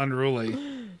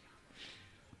unruly.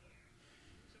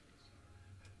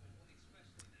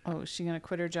 Oh, is she gonna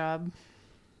quit her job?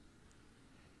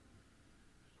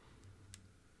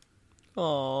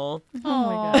 Oh. Oh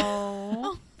my god.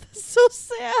 Oh, that's so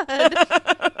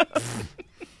sad.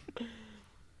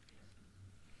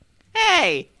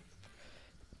 Hey.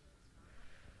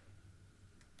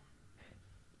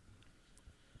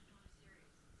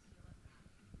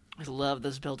 I love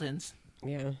those built-ins.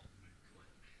 Yeah.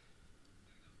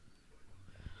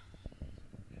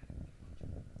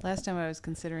 Last time I was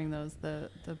considering those, the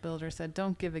builder said,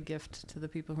 "Don't give a gift to the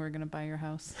people who are going to buy your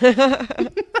house."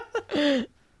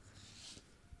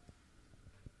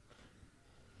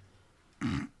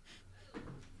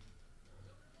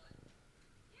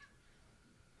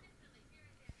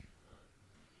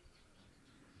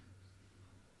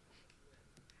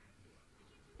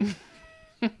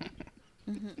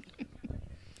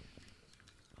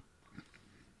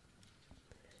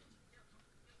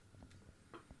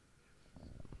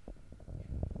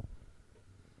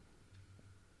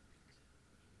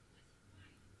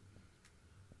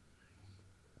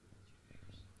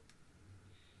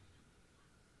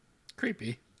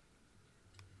 Creepy.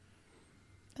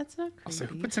 That's not Also, who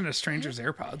creepy. puts in a stranger's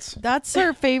AirPods? That's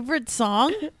her favorite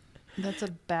song. That's a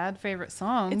bad favorite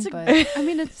song, It's but I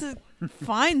mean, it's a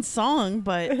fine song,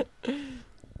 but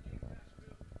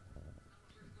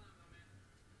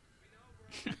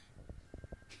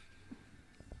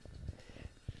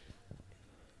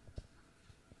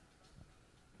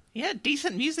Yeah,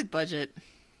 decent music budget.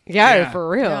 Yeah, Yeah. for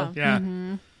real. Yeah.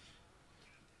 Yeah.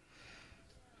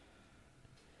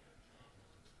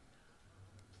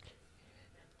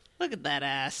 Look at that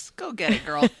ass. Go get it,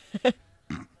 girl.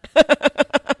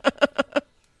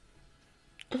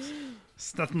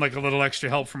 It's nothing like a little extra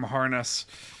help from a harness.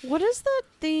 what is that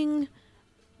thing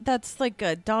that's like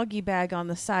a doggy bag on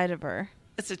the side of her?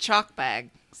 It's a chalk bag,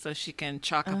 so she can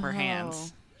chalk up her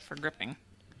hands for gripping.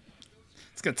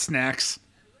 It's got snacks.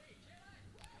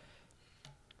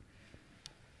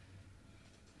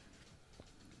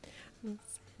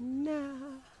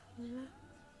 No.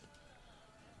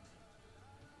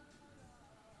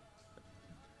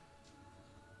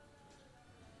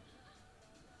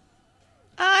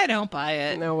 I don't buy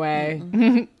it. No way.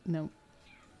 no.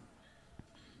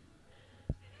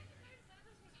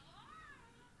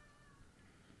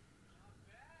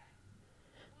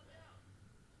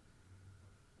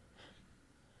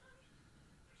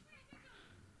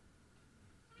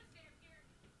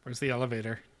 Where's the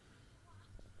elevator?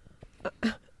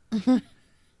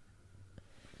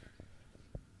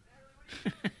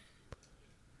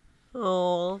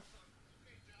 Oh.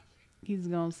 He's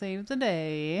gonna save the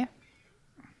day.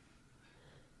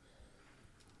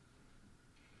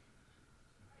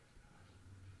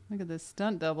 Look at this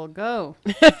stunt double go.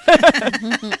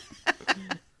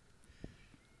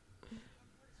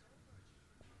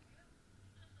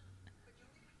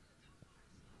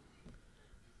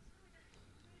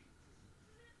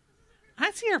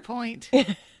 I see your point.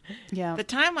 Yeah. The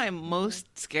time I'm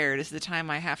most scared is the time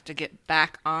I have to get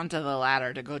back onto the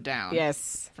ladder to go down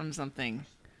Yes. from something.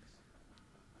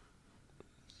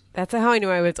 That's how I knew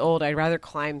I was old. I'd rather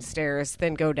climb stairs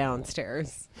than go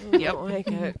downstairs. I Yep. don't like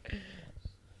it.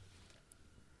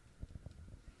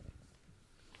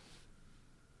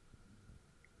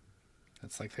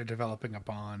 It's like they're developing a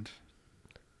bond.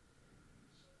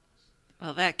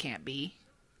 Well, that can't be.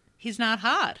 He's not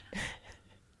hot.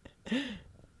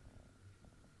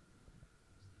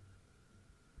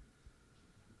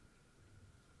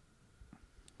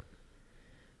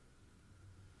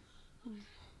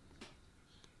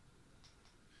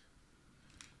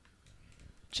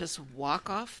 Just walk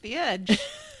off the edge.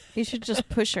 He should just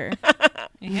push her.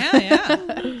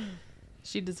 Yeah.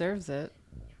 She deserves it.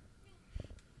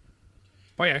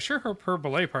 Boy, I sure hope her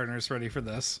ballet partner's ready for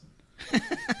this.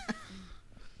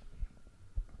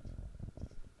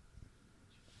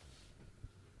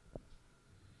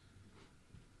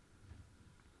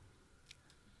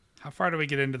 How far do we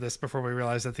get into this before we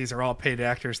realize that these are all paid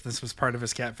actors? This was part of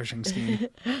his catfishing scheme.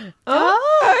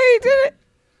 Oh, he did it.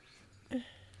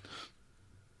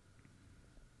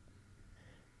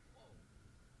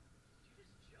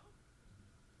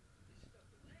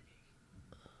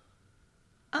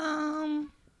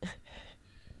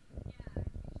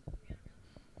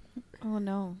 Oh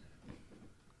no.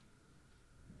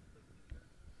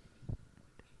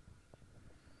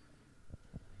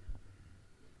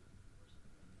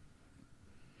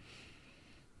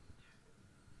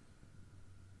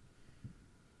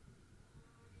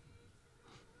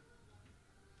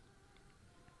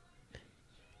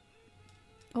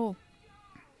 Oh.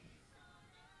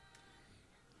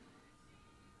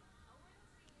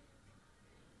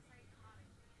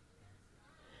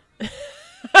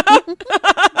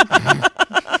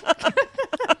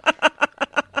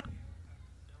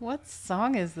 What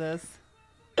song is this?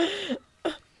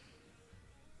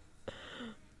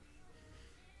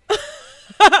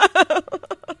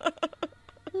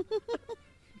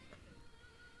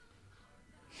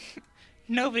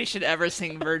 Nobody should ever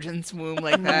sing Virgin's Womb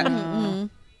like that.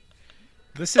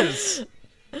 This is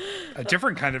a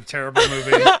different kind of terrible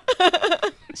movie.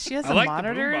 She has I a like the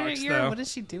monitor boombox, ear? though. What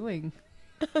is she doing?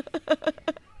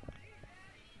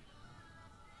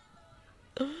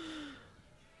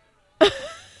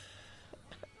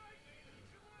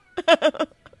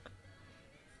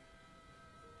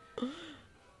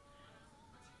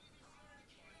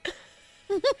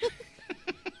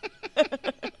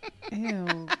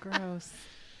 Ew, gross.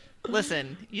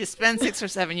 Listen, you spend 6 or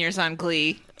 7 years on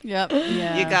Glee. Yep.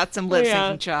 Yeah. You got some lip syncing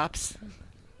Yeah. chops.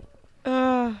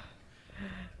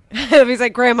 He's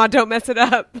like, Grandma, don't mess it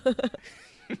up.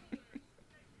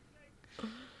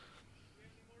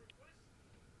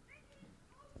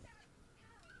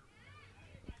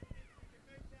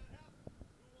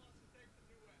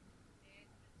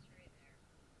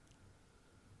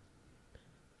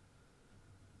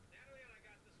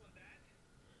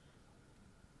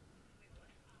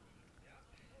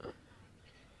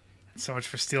 So much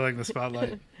for stealing the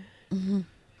spotlight.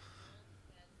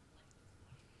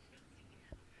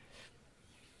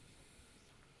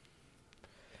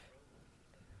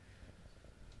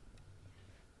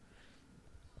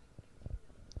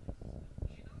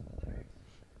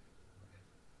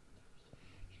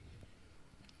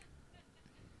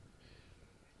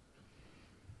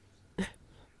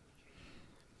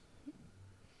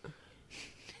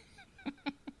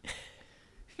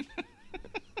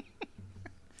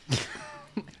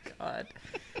 God.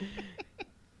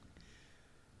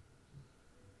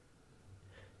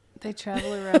 They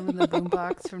travel around with a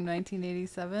boombox from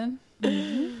 1987.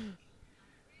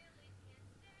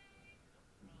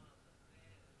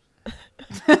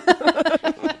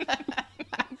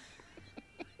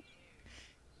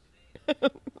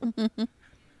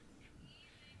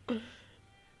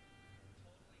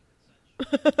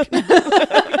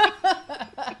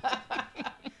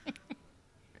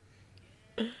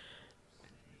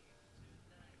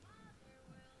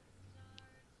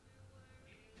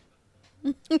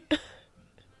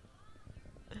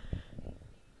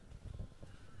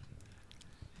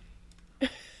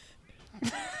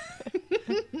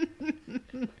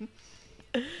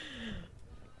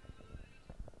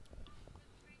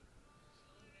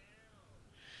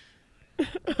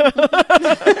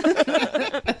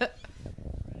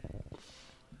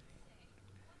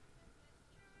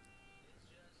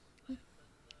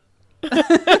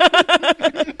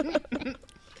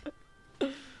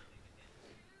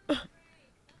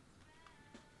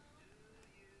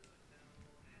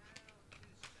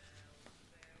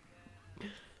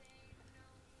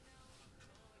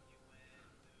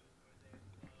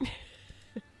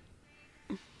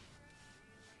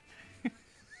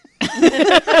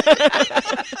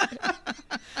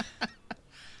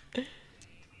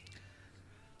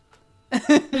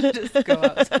 Just go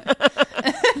outside.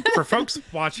 For folks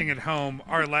watching at home,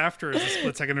 our laughter is a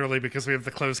split second early because we have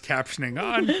the closed captioning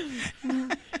on.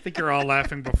 think you're all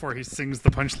laughing before he sings the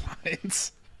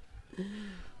punchlines.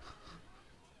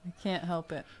 I can't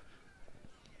help it.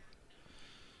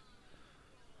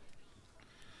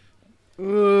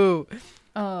 Ooh.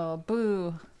 Oh,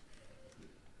 boo.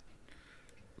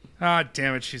 Ah,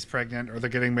 damn it, she's pregnant, or they're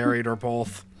getting married, or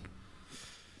both.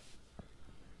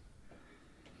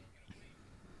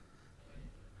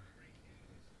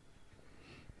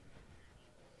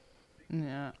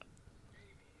 Yeah.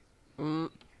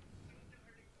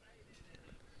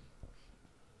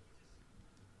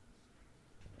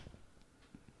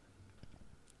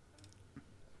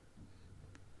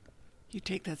 You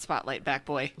take that spotlight back,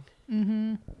 boy.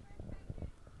 Ugh.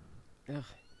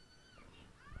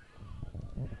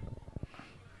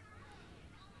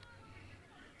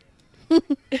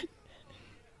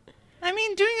 I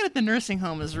mean, doing it at the nursing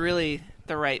home is really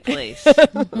the right place.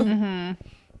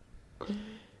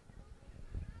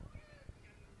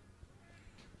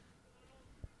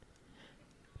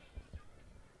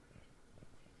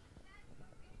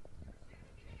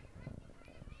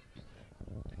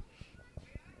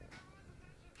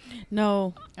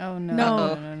 No. Oh, no.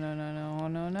 No. No, no, no, no,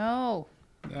 no, no.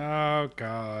 Oh,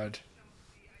 God.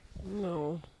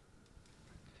 No.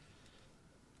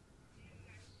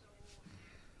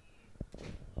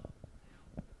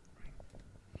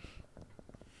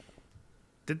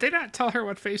 Did they not tell her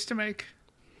what face to make?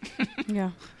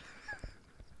 Yeah.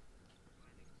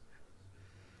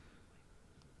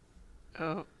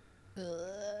 Oh.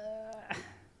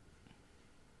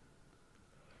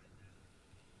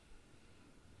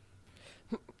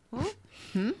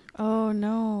 Oh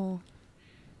no.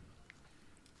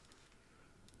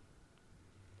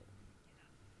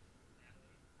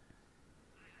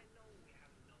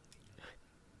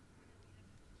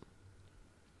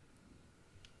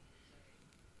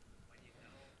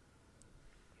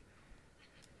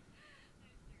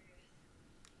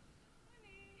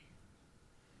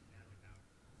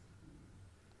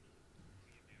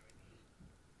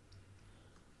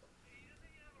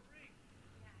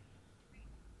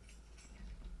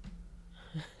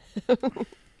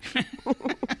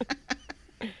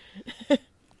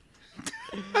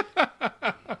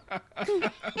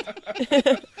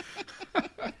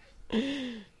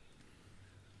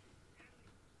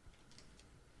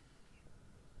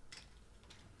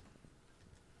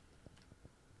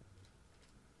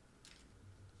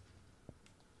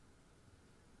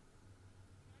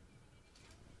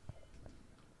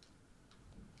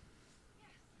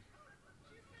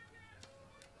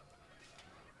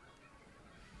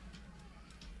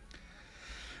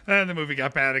 And the movie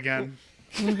got bad again.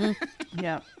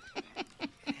 Yeah.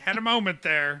 Had a moment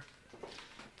there.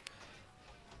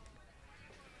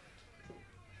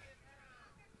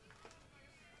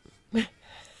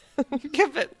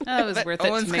 Give it. That was worth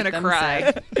it Owen's to make gonna them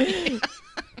cry. sad.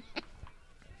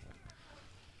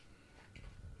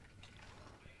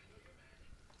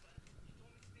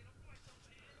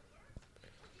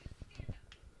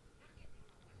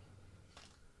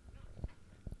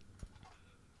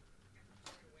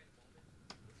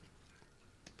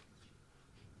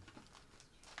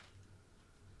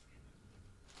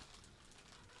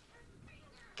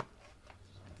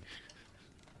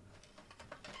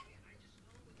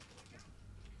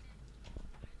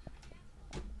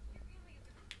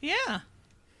 Yeah.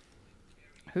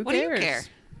 Who What do you cares?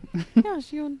 care? Yeah,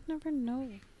 you'll never know.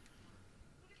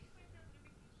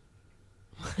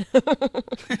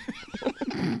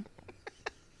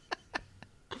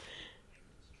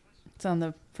 It's on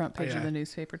the front page yeah. of the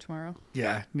newspaper tomorrow.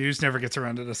 Yeah, news never gets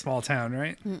around in a small town,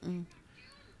 right? I'm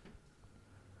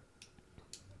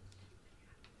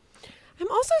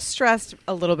also stressed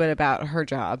a little bit about her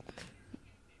job.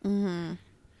 Eh,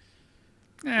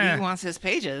 He wants his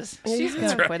pages. She's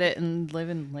That's gonna right. quit it and live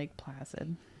in Lake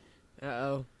Placid.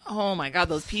 Uh-oh. Oh my god,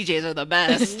 those PJs are the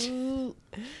best. I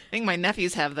think my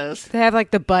nephews have those. They have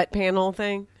like the butt panel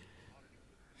thing.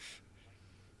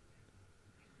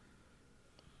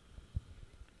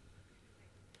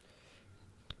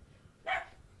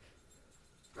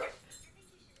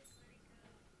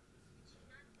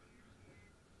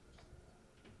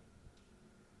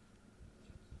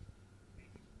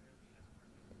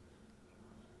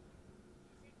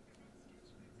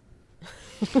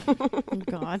 Oh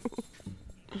God.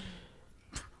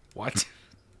 what?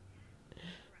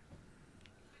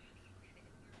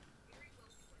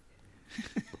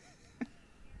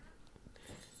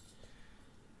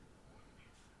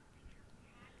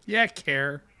 Yeah,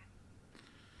 care.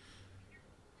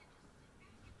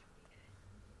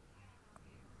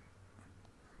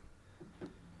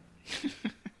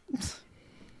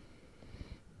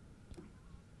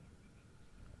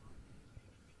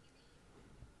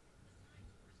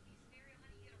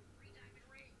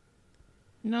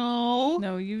 No.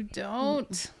 No, you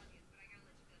don't.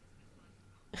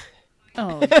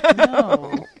 Oh,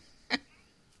 no.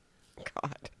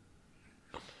 God.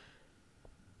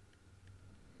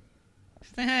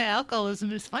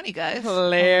 Alcoholism is funny, guys.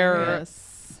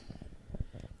 Hilarious.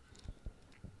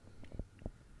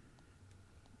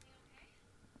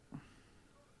 Yes.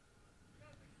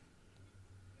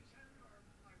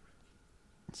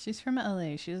 She's from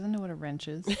LA. She doesn't know what a wrench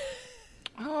is.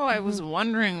 Oh, I was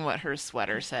wondering what her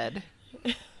sweater said.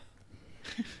 It's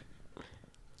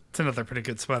another pretty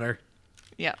good sweater.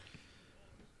 Yeah.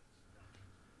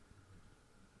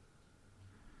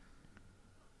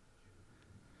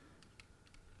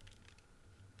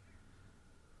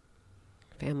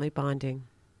 Family bonding.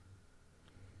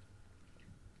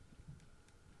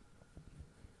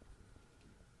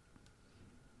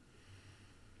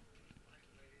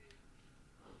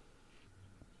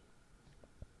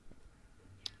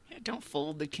 Yeah, don't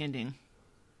fold the kinding.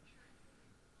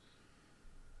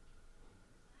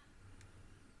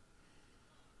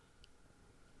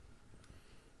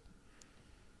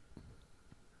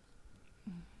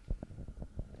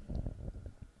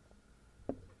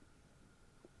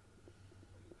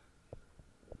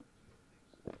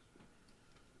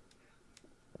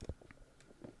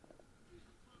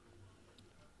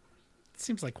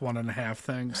 Seems like 1.5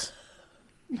 things.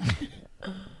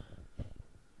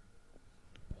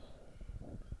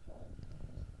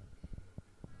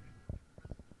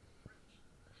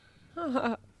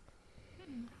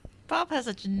 Bob has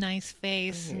such a nice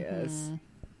face. Yes.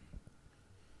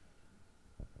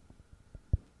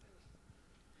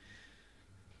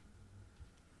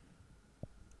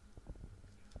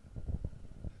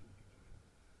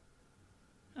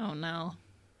 Oh, no.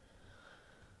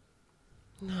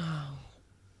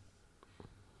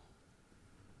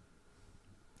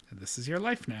 And this is your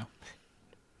life now.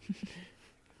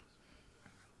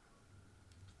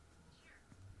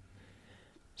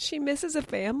 She misses a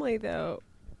family, though.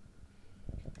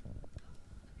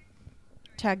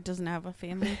 Tag doesn't have a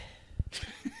family.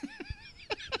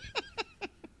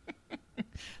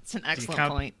 It's an Do you excellent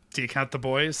count, point. do you count the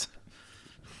boys?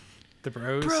 The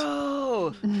bros?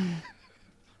 Bro!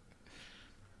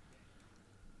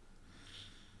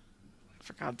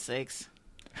 For God's sakes.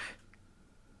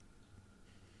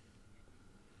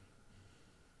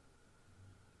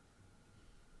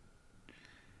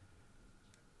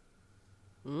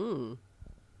 Mm.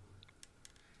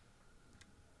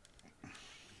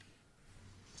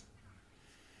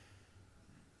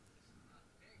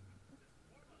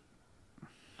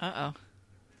 Uh-oh.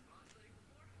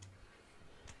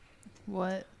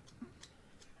 What?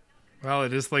 Well,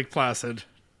 it is Lake Placid.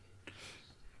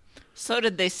 So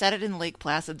did they set it in Lake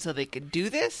Placid so they could do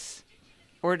this?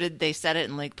 Or did they set it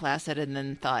in Lake Placid and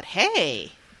then thought,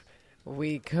 hey,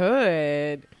 We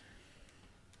could.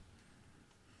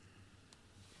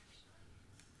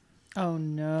 Oh,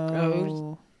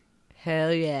 no.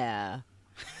 Hell yeah.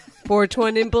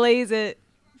 420 and blaze it.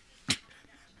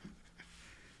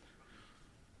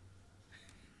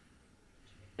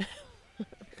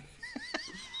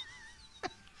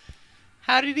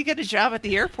 how did he get a job at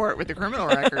the airport with a criminal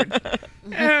record?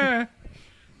 Eh.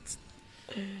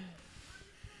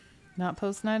 Not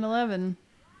post 9/11.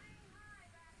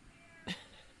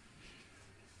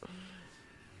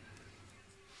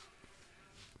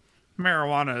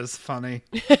 Marijuana is funny.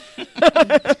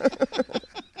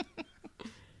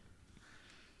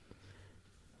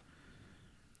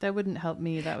 That wouldn't help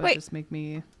me. That would Wait. just make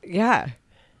me. Yeah.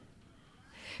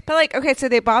 But like, okay, so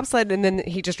they bobsled and then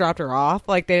he just dropped her off.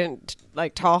 Like they didn't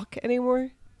like talk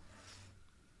anymore.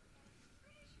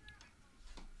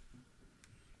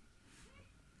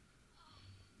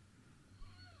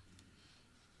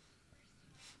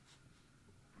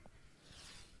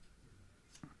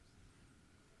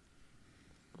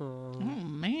 Oh,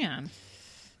 man.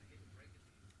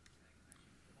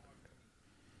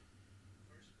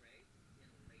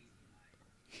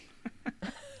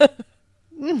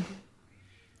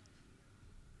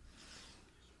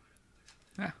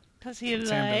 Yeah. Because he Sam does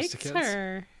to likes kids.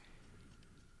 her.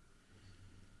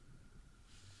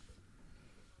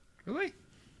 Really?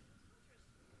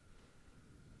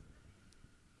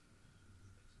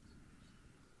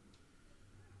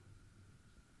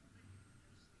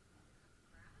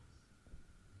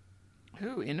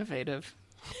 Ooh, innovative.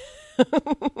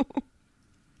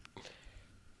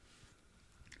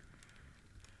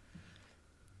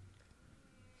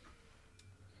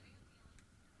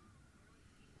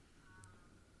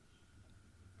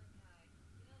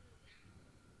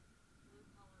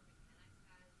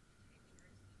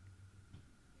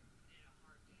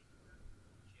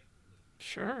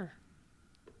 Sure.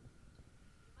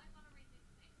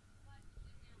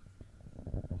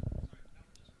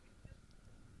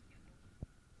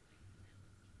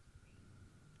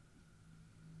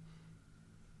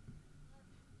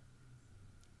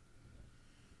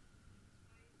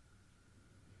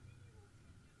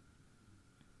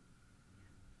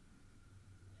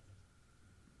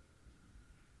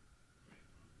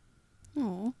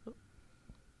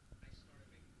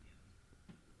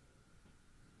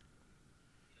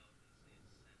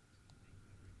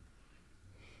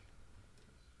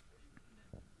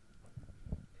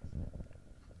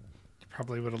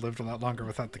 probably would have lived a lot longer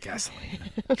without the gasoline.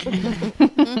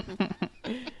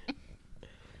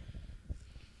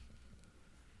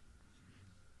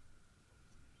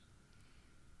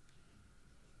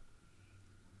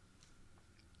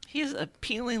 He's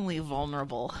appealingly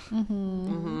vulnerable.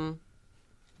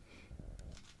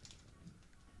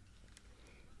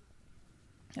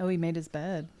 Oh, he made his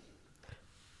bed.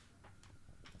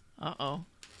 Uh-oh.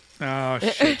 Oh,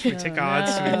 shit. We take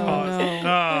odds to be paused.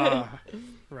 Ah,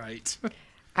 right.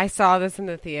 I saw this in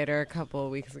the theater a couple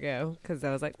of weeks ago because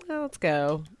I was like, well, let's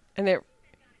go. And it.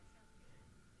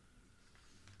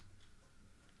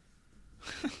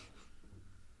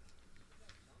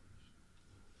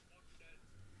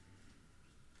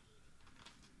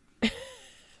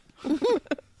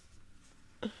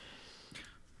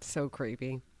 So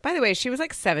creepy. By the way, she was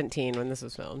like 17 when this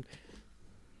was filmed.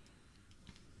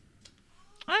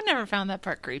 I never found that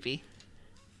part creepy.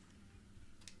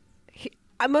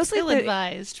 Mostly Ill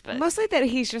advised, but mostly that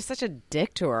he's just such a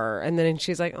dick to her, and then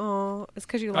she's like, "Oh, it's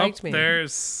because you liked me."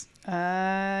 There's...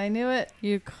 I knew it.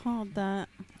 You called that.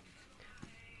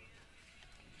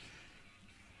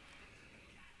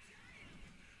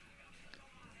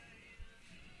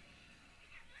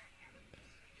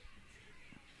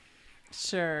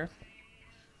 Sure.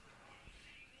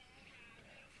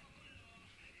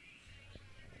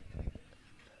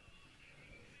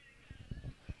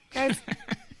 Guys,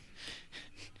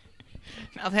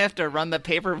 now they have to run the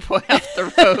paper boy off the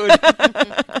road.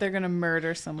 They're going to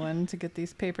murder someone to get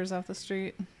these papers off the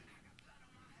street.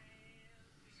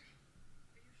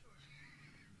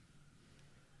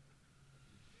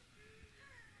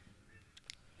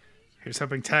 Here's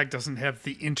hoping Tag doesn't have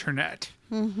the internet.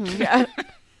 yeah.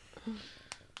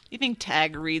 You think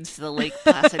Tag reads the Lake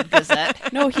Placid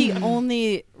Gazette? No, he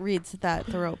only reads that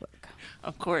Thoreau book.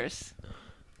 Of course.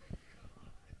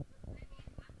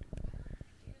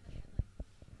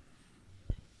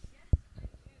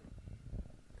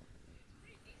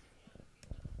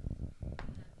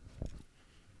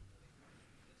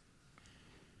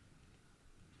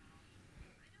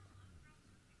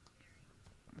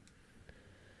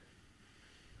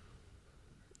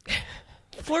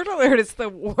 Flirt Alert is the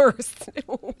worst,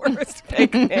 worst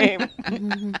fake name.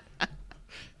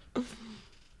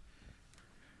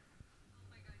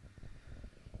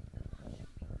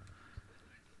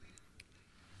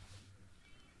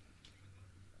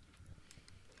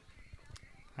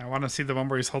 I want to see the one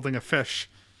where he's holding a fish.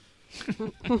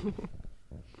 On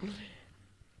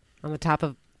the top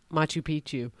of Machu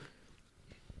Picchu.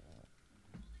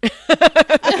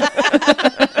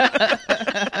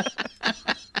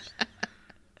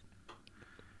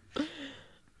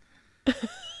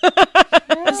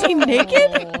 Is he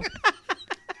naked?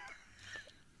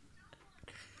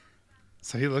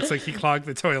 So he looks like he clogged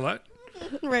the toilet.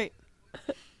 Right.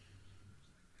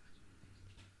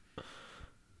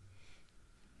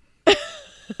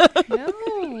 No.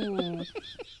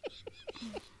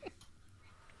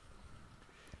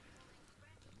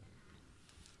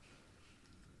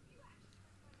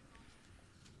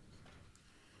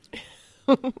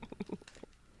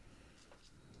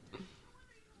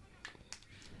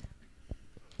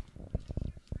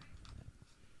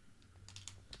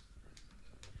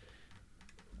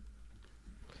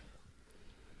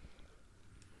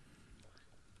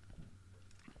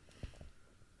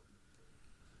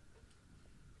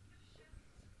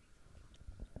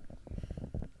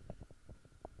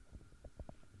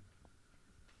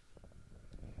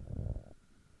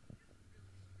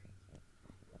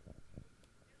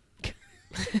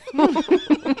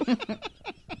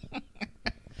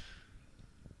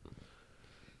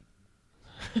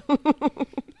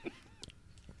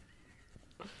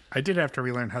 I did have to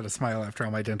relearn how to smile after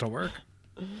all my dental work.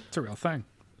 It's a real thing.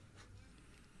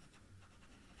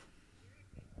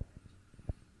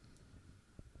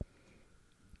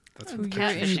 That's what the You're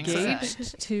catfishing said.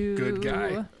 engaged to Good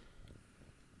guy.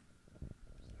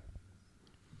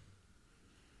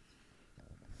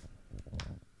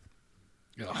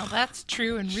 Well, Ugh. that's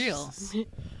true and real.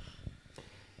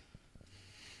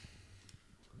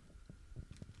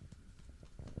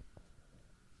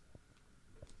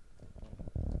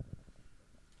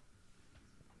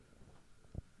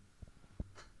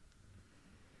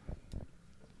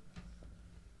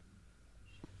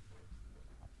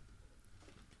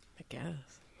 I guess.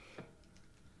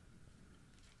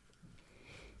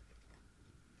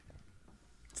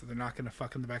 So they're not going to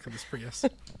fuck in the back of his Prius.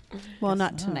 Well,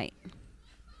 not tonight.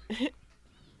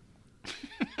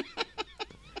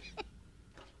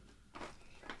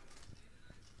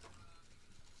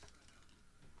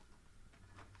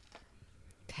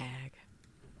 Tag.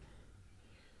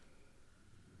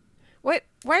 What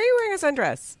Why are you wearing a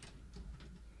sundress?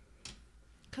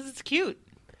 Because it's cute.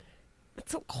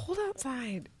 It's so cold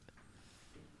outside.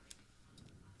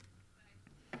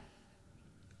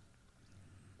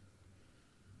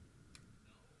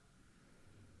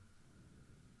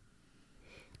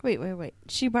 Wait.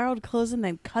 She borrowed clothes and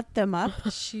then cut them up?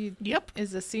 She Yep.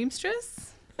 is a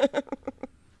seamstress.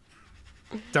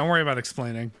 Don't worry about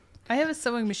explaining. I have a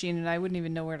sewing machine and I wouldn't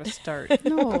even know where to start.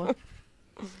 No.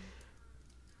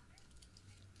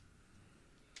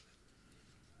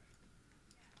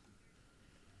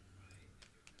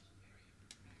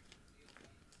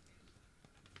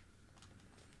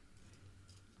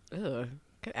 Ugh.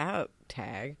 Get out,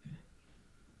 tag.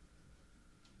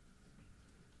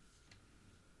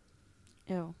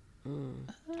 Ew. Oh,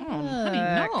 honey,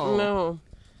 no. No.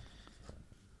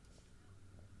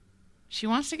 She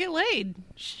wants to get laid.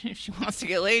 If she wants to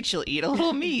get laid, she'll eat a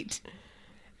little meat.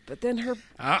 But then her...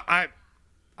 I'm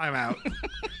out.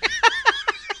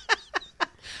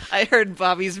 I heard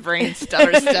Bobby's brain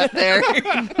stutter step there.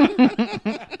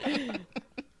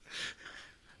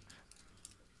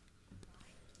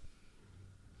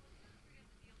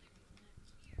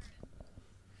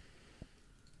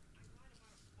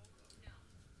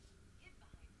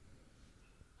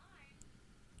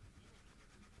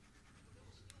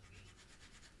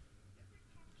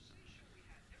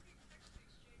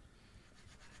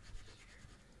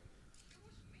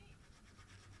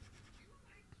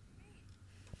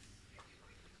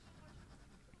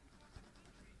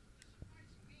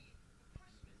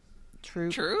 True.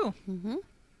 True.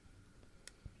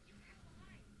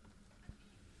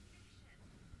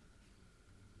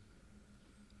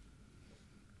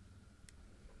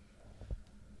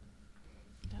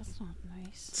 That's not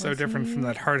nice. So different from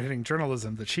that hard-hitting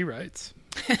journalism that she writes.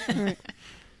 I'm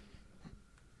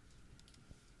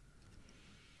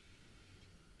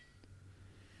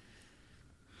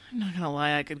not gonna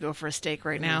lie, I could go for a steak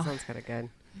right now. Sounds kind of good.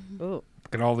 Ooh.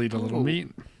 Could all eat a little Ooh. meat.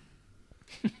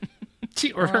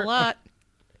 She Or a lot.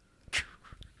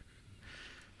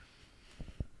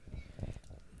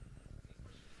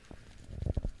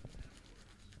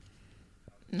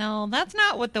 No, that's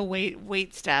not what the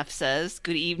wait staff says.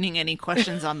 Good evening. Any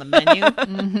questions on the menu?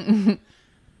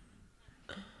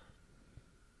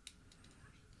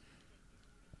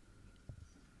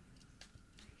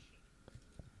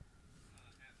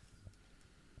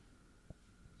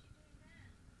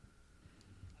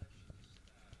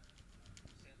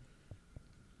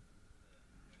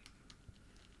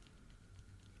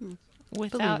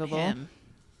 Without Believable. him.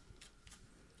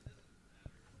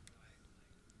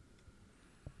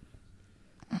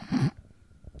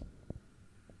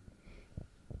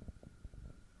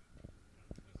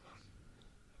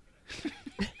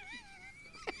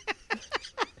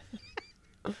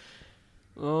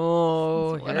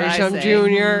 Oh, That's what I Harry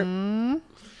say. Jr.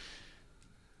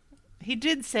 He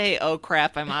did say, "Oh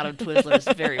crap, I'm out of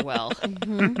Twizzlers." Very well.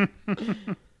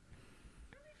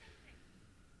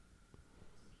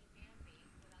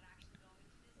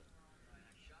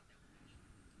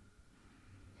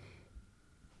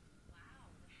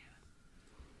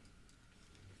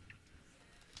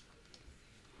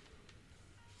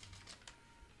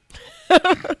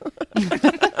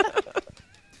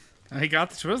 He got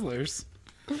the Twizzlers.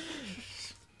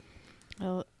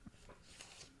 Well,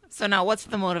 So now, what's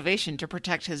the motivation to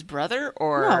protect his brother,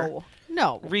 or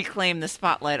no. reclaim the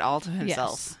spotlight all to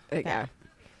himself? Yes. Yeah.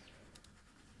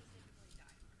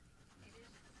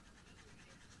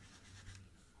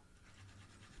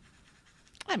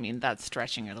 I mean, that's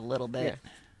stretching it a little bit.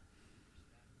 Yeah.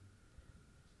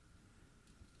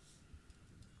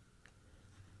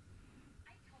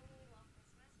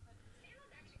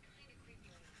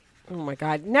 Oh my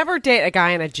God. Never date a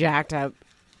guy in a jacked up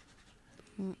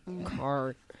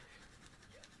car.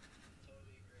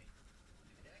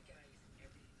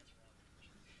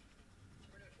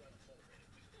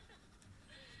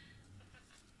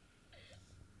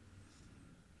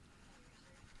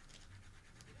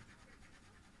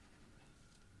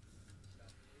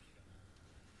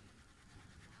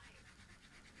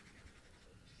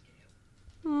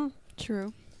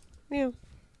 True. Yeah.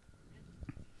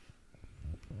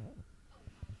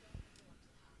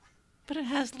 But it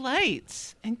has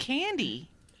lights and candy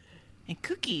and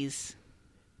cookies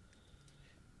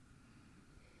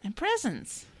and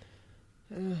presents.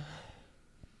 And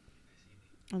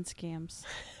scams.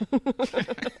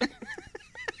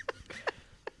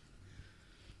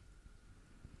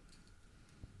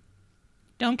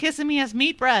 Don't kiss him, he has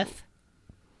meat breath.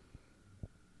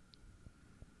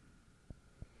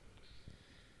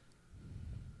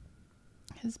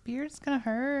 His beard's gonna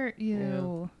hurt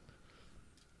you.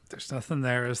 There's nothing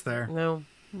there, is there? No.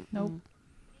 Nope.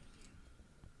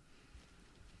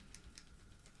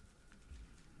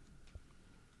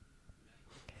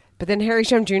 But then Harry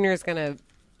Shum Jr. is gonna.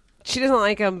 She doesn't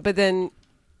like him, but then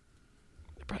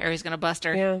Harry's gonna bust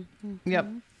her. yeah. Yep.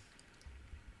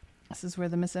 This is where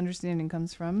the misunderstanding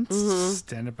comes from.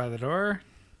 Standing by the door.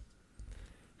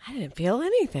 I didn't feel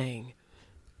anything.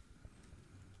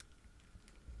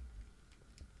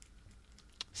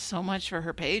 So much for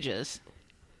her pages.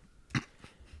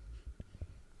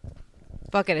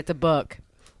 Fuck it, it's a book.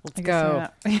 Let's I guess go.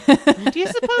 we're not- Do you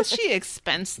suppose she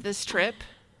expensed this trip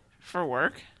for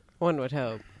work? One would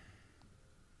hope.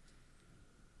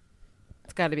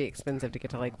 It's got to be expensive to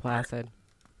get to Lake Placid.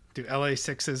 Do LA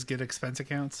sixes get expense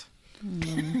accounts?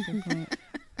 Good point.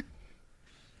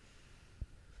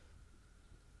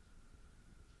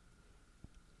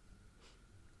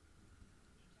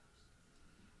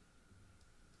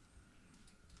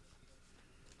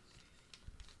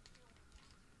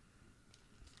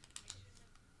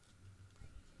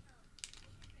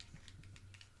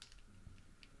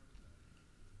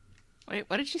 Wait,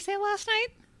 what did she say last night?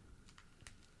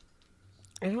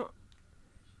 I don't.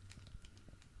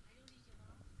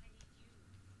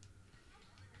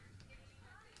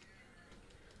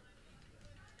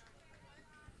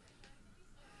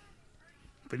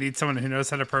 We need someone who knows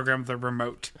how to program the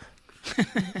remote.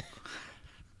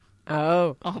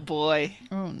 Oh. Oh boy.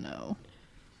 Oh no.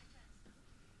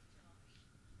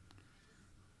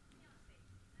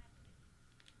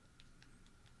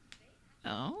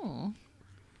 Oh.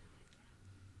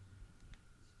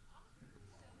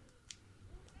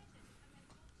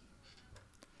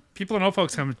 People in old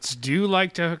folks' homes do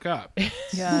like to hook up.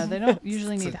 Yeah, they don't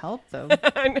usually need help though.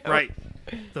 Right.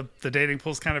 The dating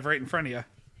pool's kind of right in front of you.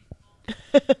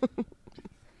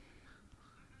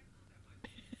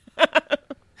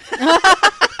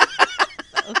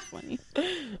 That was funny.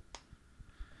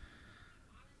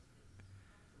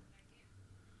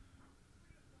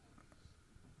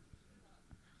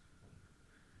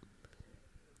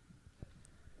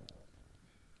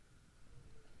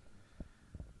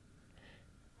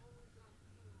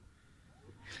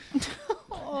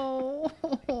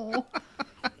 Oh.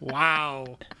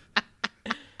 Wow.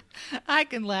 I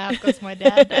can laugh because my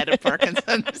dad died of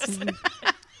Parkinson's.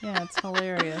 Yeah, it's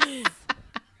hilarious.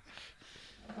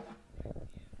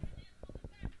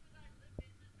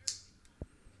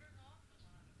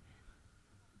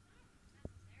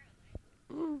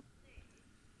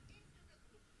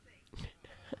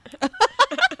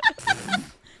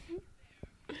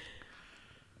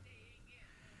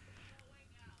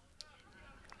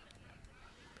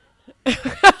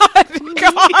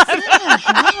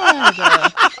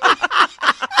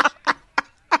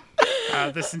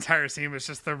 This entire scene was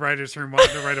just the writer's room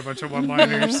wanting to write a bunch of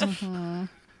one-liners.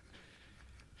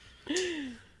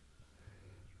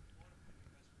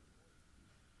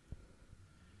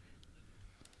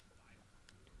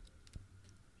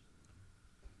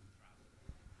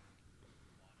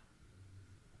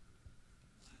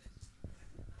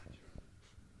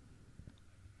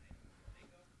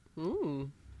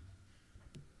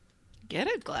 Get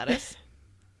it, Gladys?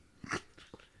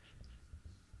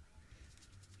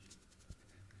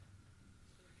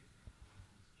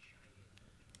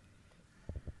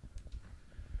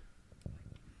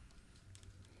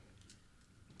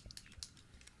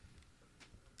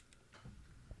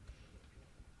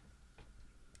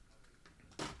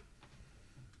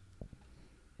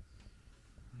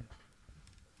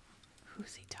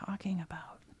 Who's he talking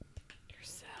about?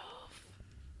 Yourself.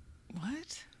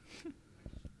 What?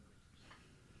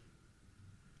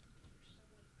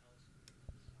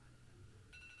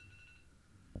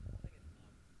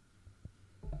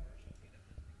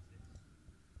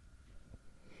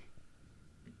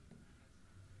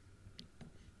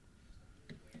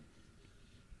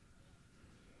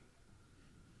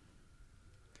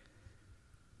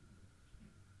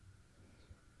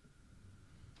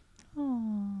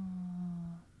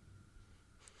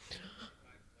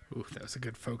 Ooh, that was a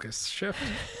good focus shift.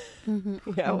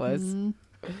 Yeah, it was.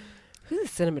 Who's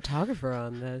the cinematographer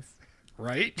on this?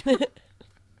 Right? You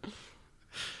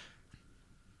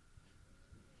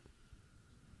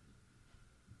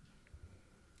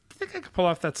think I could pull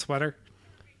off that sweater?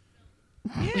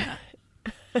 Yeah.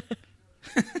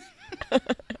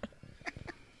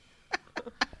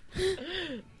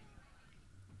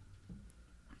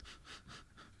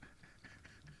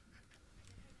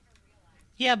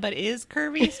 Yeah, but is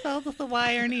curvy spelled with a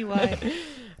Y or an EY?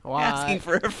 Why? Asking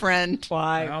for a friend.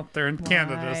 Why? Well, they're in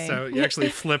Canada, Why? so you actually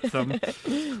flip them.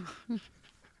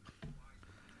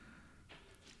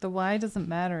 The Y doesn't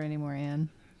matter anymore, Anne.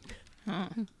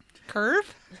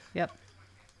 Curve? Yep.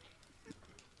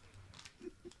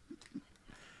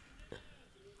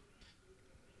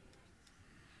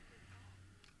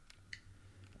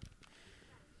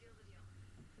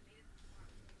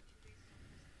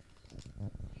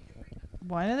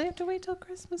 Why do they have to wait till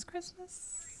Christmas?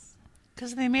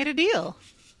 Because they made a deal.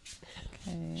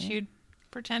 Okay. She'd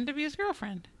pretend to be his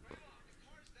girlfriend.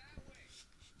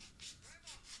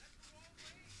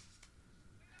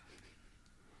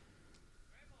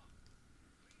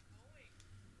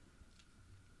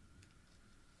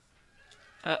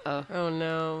 Uh-oh. Oh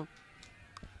no.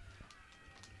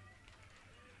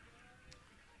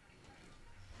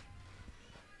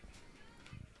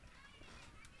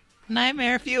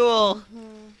 Nightmare fuel.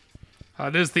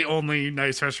 It is the only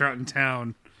nice restaurant in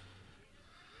town.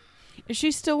 Is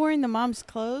she still wearing the mom's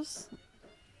clothes?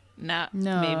 No,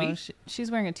 No, maybe.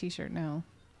 she's wearing a t-shirt now.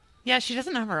 Yeah, she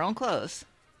doesn't have her own clothes.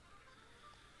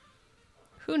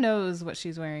 Who knows what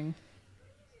she's wearing?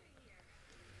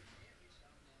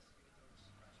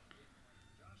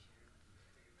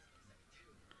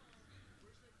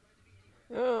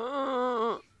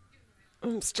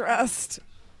 I'm stressed.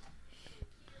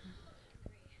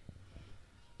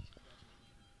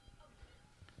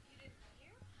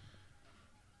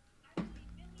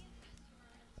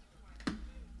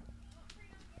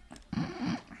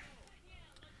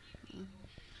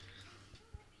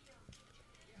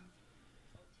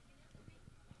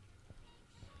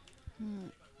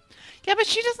 Yeah, but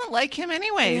she doesn't like him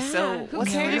anyway, Yeah, so who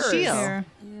what's the big cares? deal? Here.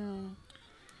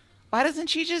 Why doesn't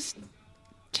she just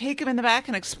take him in the back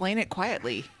and explain it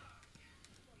quietly?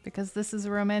 Because this is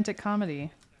a romantic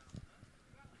comedy.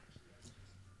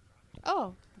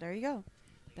 Oh, there you go.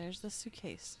 There's the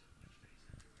suitcase.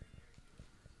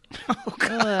 Oh,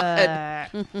 God.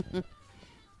 Ugh.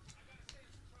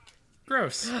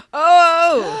 Gross.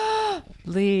 Oh!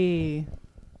 Lee.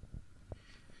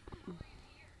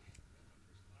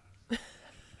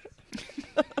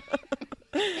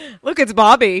 Look, it's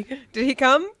Bobby. Did he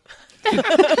come?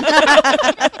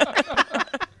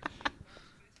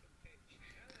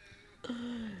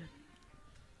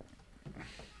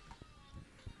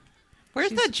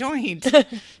 Where's the joint?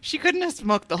 She couldn't have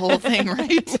smoked the whole thing,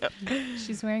 right?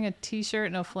 She's wearing a t-shirt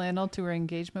and a flannel to her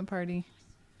engagement party.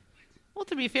 Well,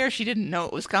 to be fair, she didn't know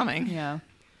it was coming. Yeah.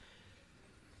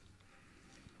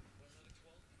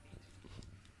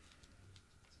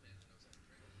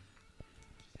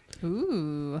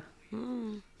 Ooh.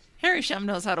 Harry Shum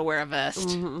knows how to wear a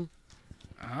vest.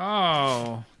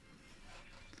 Oh.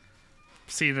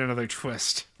 Seeing another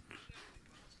twist.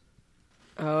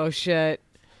 Oh, shit.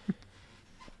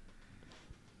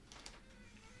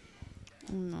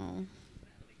 No.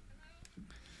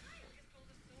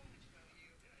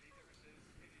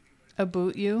 A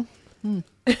boot you?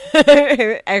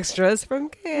 Extras from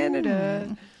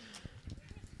Canada.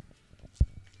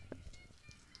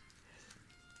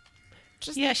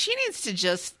 Yeah, she needs to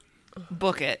just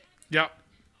book it. Yep.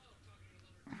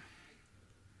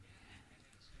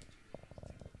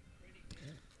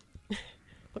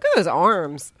 Look at those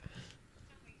arms.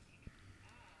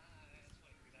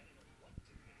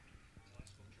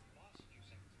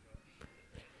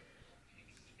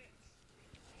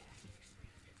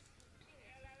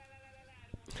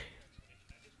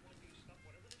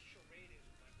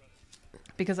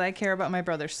 Because I care about my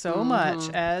brother so much,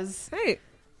 as Hey.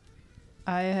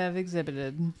 I have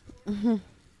exhibited.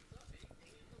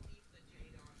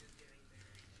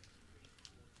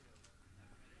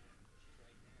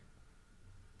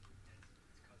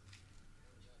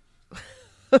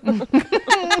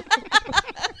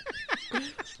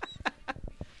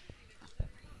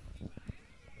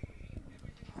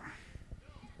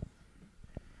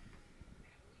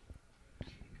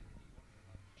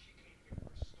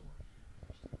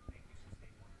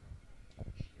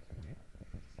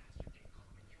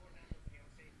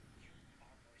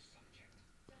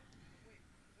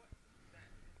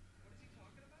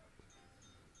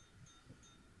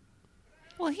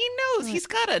 Well, he knows. He's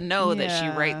got to know that she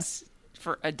Yeah. writes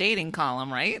for a dating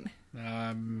column, right?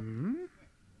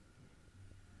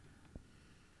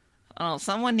 Oh,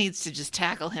 someone needs to just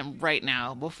tackle him right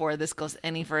now before this goes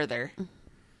any further.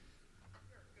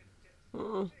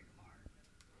 No.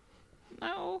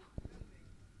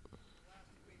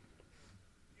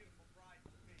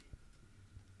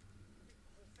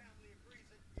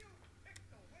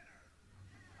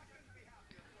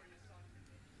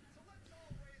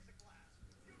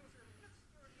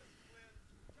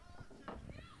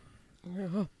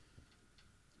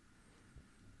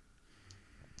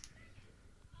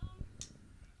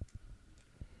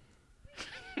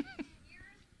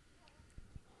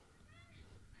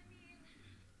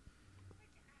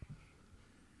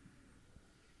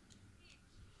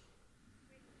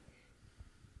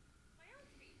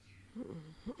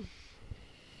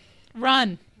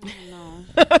 Run. No.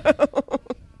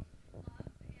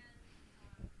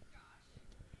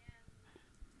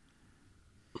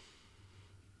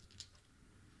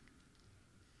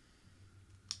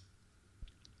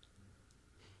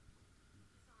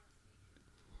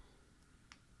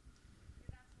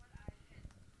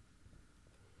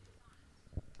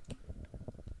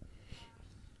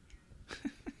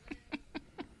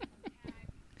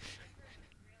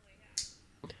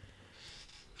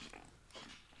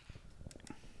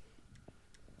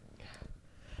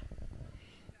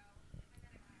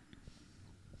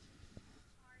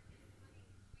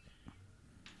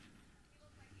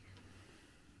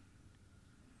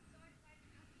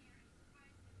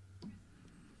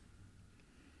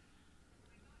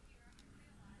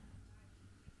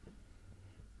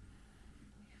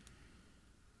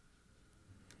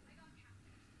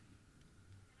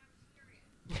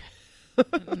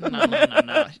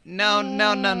 No.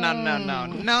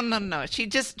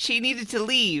 She needed to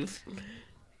leave.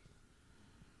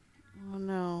 Oh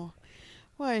no.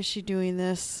 Why is she doing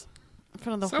this in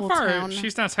front of the So whole far, town?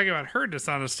 she's not talking about her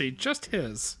dishonesty, just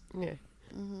his. Yeah.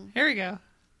 Here we go.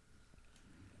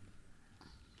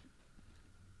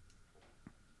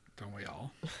 Don't we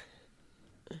all?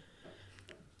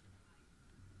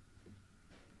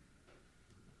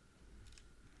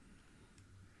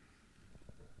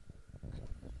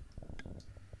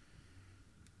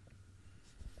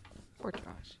 Poor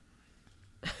Josh.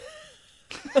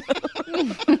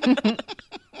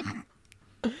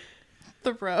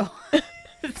 The row.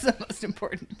 It's the most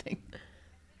important thing.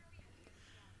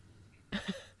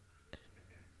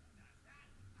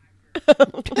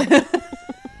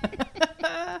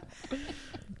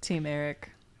 Team Eric.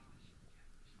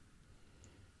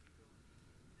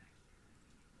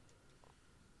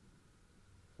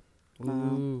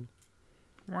 Ooh.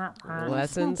 That's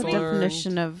Lessons the learned.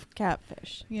 definition of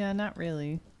catfish. Yeah, not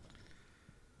really.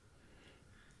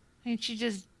 And she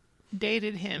just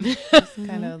dated him.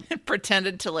 Kind of.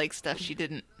 Pretended to like stuff she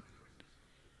didn't.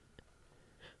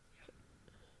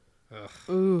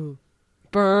 Ooh.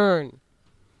 Burn.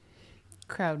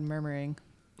 Crowd murmuring.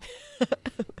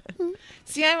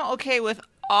 See, I'm okay with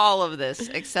all of this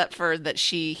except for that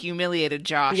she humiliated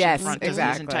Josh Yes, in front of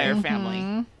exactly. his entire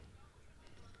family.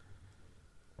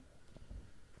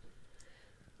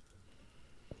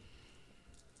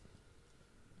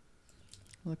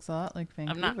 Looks a lot like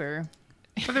not- Vancouver.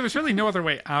 But there was really no other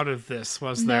way out of this,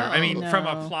 was there? I mean, from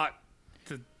a No. plot,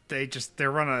 they're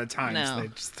running out of time, so No. they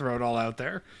just throw it all out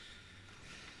there.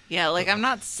 Yeah, like I'm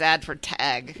not sad for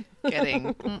Tag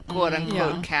getting quote unquote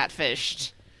Yeah.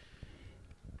 catfished.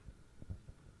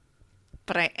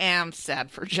 But I am sad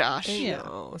for Josh. Yeah.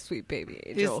 Oh, sweet baby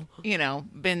Who's, angel.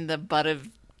 been the butt of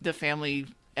the family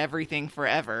everything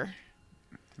forever.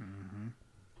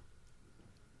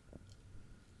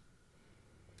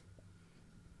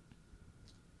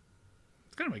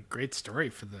 It's kind of a great story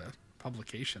for the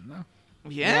publication, though.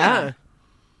 Yeah.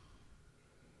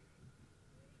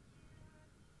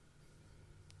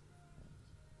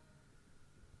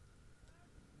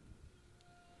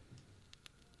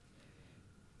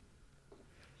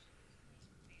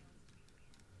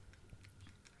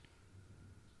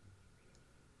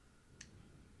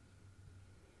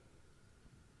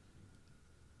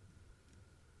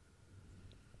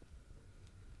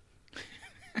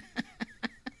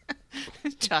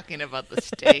 Talking about the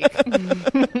steak.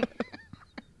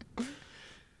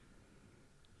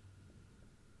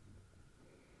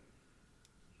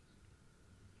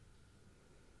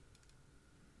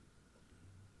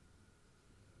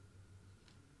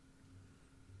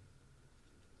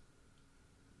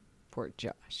 Poor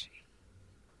Josh.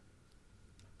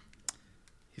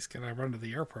 He's going to run to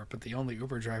the airport, but the only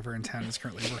Uber driver in town is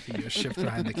currently working a shift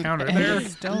behind the counter there.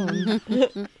 Stone.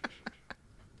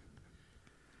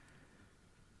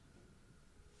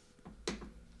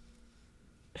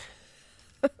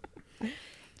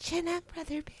 Chin up,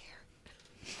 brother bear.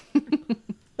 I'm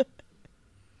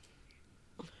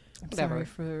Whatever. sorry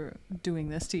for doing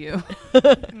this to you.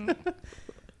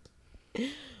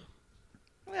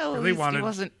 Well, Really at least wanted- he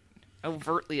wasn't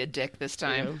overtly a dick this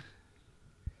time.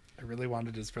 I really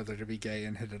wanted his brother to be gay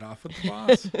and hit it off with the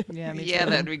boss. Yeah, me Yeah,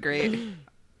 too. that'd be great.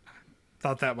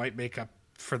 Thought that might make up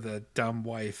for the dumb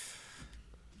wife.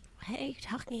 What are you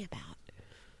talking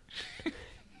about?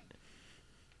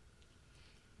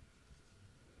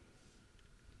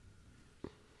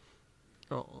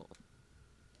 Oh.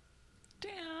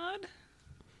 Dad.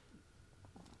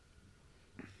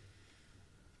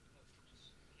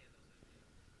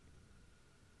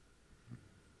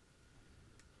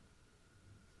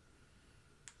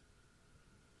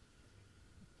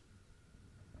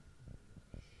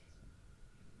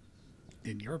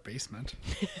 in your basement.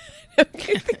 I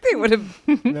think they would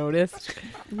have noticed.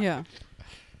 Yeah.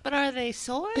 But are they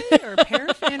soy or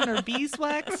paraffin or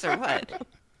beeswax or what?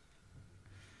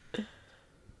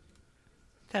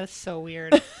 That's so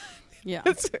weird. Yeah.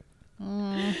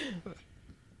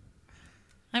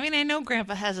 I mean, I know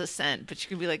Grandpa has a scent, but you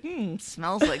could be like,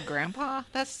 smells like Grandpa?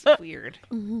 That's weird.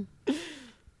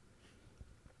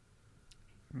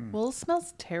 Well, it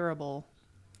smells terrible.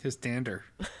 His dander.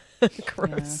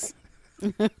 Gross.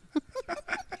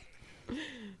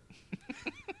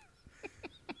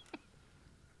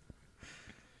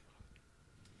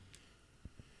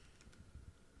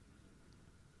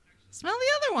 Smell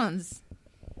the other ones.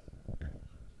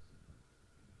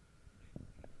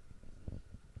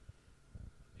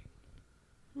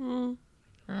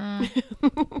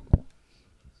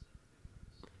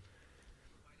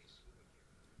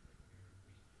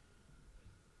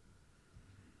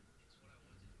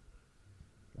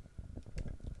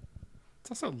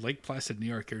 It's also Lake Placid, New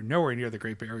York. You're nowhere near the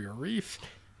Great Barrier Reef.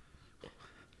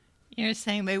 You're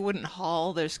saying they wouldn't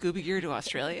haul their scuba gear to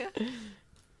Australia?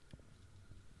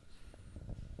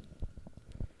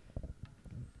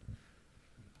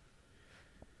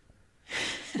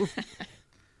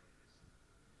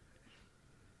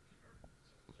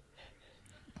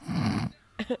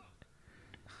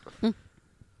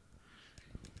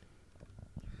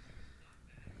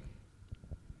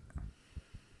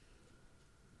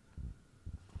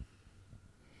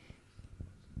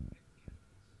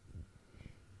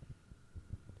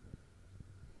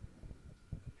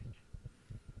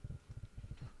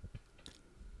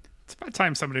 It's about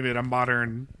time somebody made a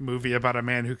modern movie about a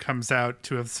man who comes out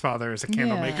to his father as a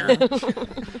candle Yeah. maker.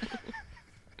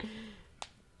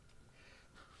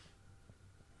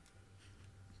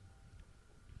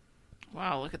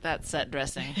 Wow, look at that set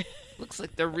dressing. Looks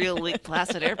like the real Lake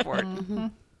Placid Airport.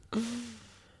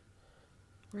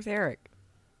 Where's Eric?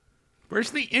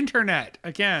 Where's the internet?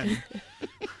 Again.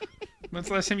 When's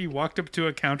the last time you walked up to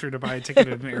a counter to buy a ticket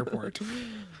at an airport?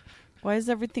 Why is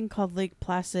everything called Lake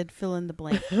Placid? Fill in the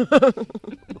blank.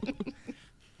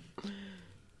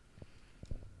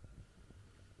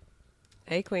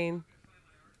 Hey, Queen.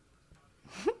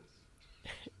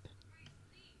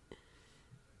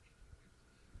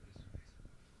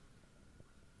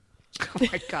 Oh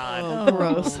my God. Oh,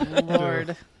 gross.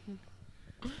 Lord.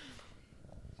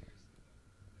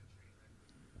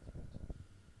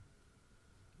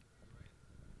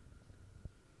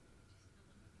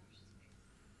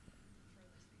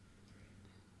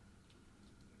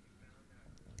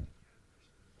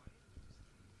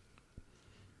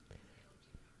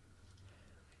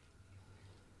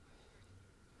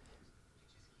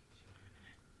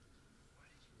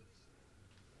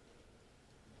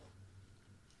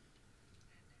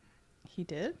 He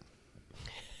did?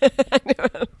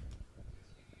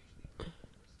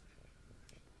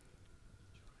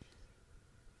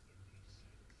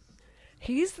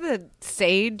 He's the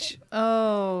sage.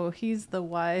 Oh, he's the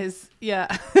wise.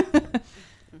 Yeah.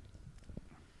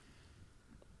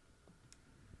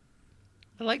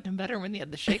 I liked him better when he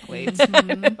had the shake weights.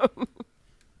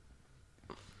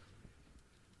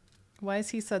 Why is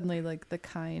he suddenly like the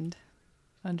kind,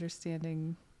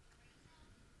 understanding?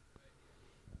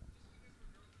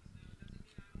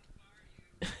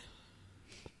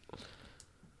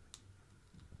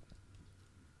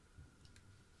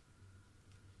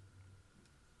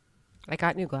 I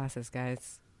got new glasses,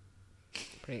 guys.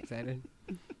 Pretty excited.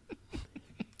 I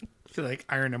feel like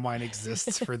Iron and Wine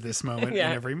exists for this moment Yeah.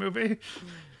 in every movie.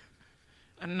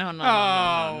 No.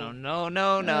 Oh.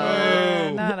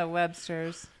 Not a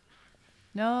Webster's.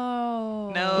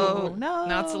 No. No. No.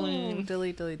 Not Saloon.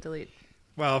 Delete.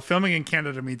 Well, filming in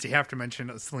Canada means you have to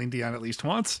mention Celine Dion at least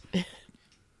once.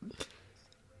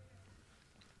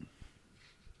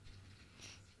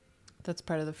 That's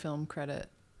part of the film credit.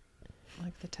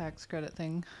 Like the tax credit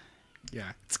thing.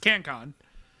 Yeah, it's CanCon.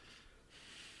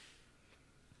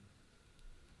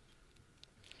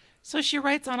 So she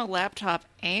writes on a laptop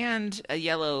and a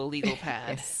yellow legal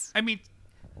pad. I mean,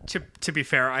 to be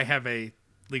fair, I have a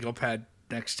legal pad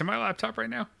next to my laptop right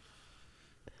now.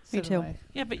 So Me do too. I.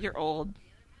 Yeah, but you're old.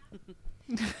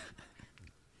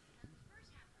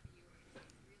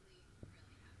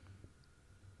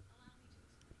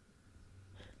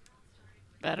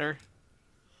 Better.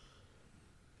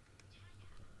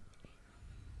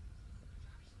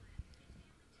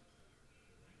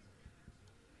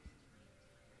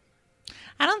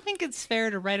 I don't think it's fair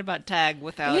to write about Tag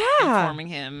without Yeah. informing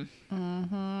him.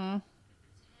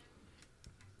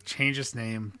 Change his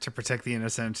name to protect the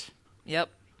innocent. Yep.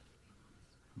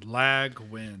 Lag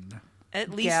win. At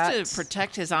least Get. to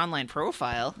protect his online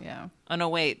profile. Yeah. Oh, no,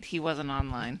 wait. He wasn't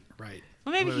online. Right.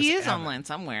 Well, maybe Well, he it was is Abbott. online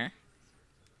somewhere.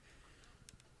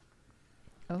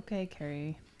 Okay,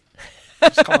 Carrie.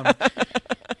 Just call him.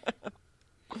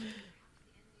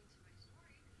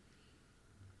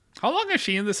 How long is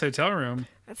she in this hotel room?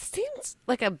 That seems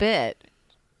like a bit.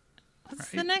 It's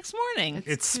the next morning.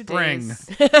 It's 2 spring. days.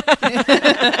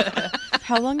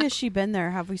 How long has she been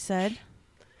there? Have we said?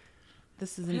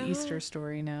 This is an Easter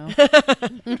story now.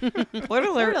 What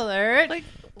alert? alert.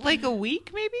 Like a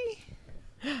week, maybe?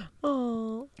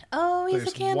 Oh, Oh, he's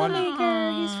There's a candle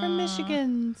maker. He's from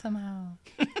Michigan somehow.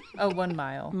 Oh, 1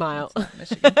 mile. Mile. That's not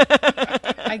Michigan.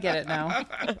 I get it now.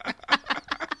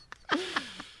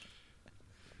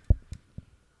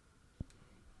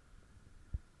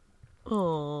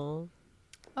 oh.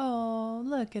 Oh,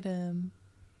 look at him.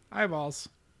 Eyeballs.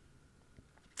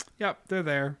 Yep, they're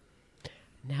there.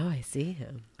 Now I see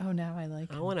him. Oh, now I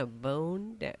like I him. want to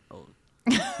bone down.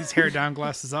 He's hair down,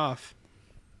 glasses off.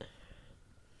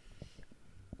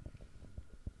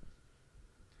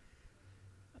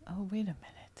 Oh, wait a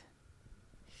minute.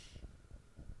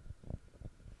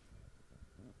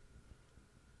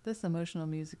 This emotional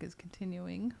music is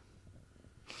continuing.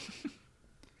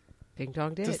 Ding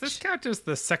dong ditch. Does this count as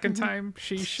the second time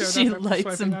she showed She up? after lights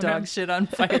swiping some on dog him? shit on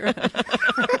fire.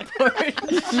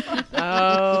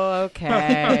 Oh,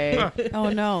 okay. Oh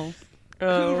no.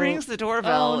 Who rings the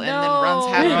doorbell Oh, and then runs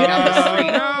halfway Oh, down the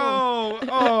street? no!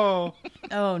 Oh,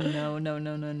 Oh, no, no,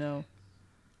 no, no, no.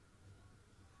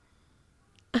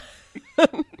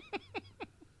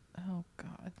 Oh,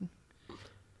 God.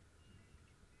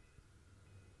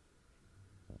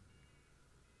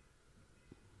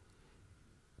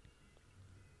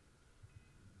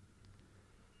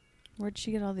 Where'd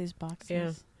she get all these boxes?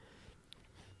 Yeah.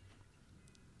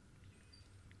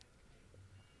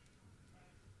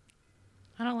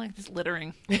 I don't like this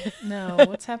littering. No,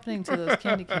 what's happening to those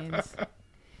candy canes?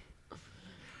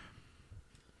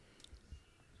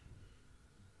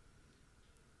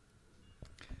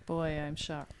 Boy, I'm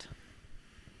shocked.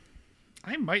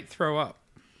 I might throw up.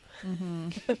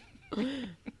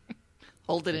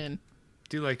 Hold it in.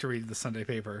 Do like to read the Sunday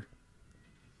paper.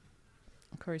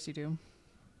 Of course you do.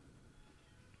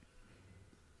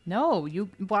 No, you.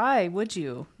 Why would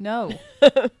you? No.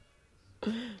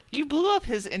 You blew up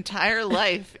his entire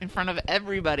life in front of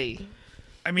everybody.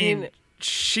 I mean,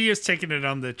 she has taken it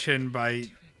on the chin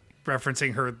by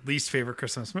referencing her least favorite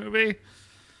Christmas movie.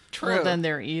 True. Well, then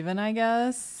they're even, I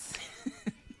guess.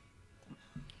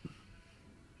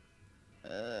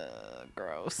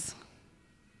 Gross.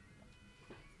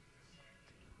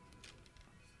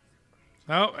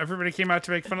 Oh, everybody came out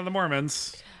to make fun of the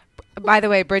Mormons. By the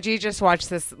way, Bridgie just watched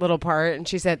this little part and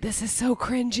she said, "This is so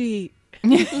cringy."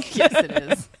 Yes, it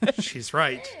is. She's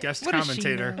right. Guest What does she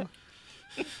commentator.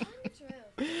 know?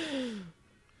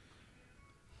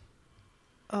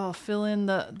 Oh, fill in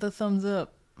the thumbs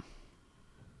up.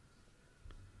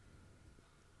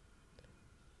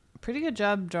 Pretty good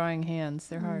job drawing hands.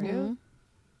 They're hard. Yeah.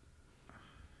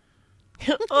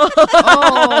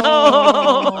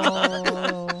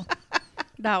 Oh.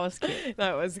 That was cute.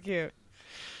 That was cute.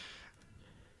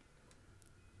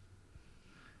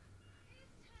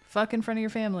 Fuck in front of your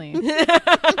family.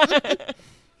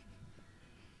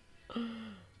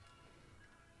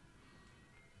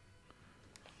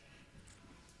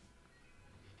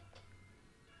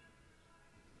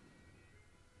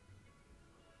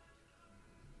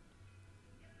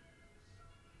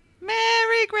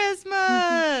 Merry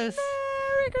Christmas!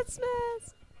 Merry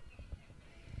Christmas.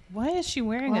 Why is she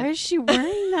wearing Why it? is she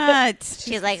wearing that?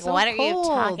 She's like, so what are you cold.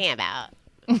 talking about?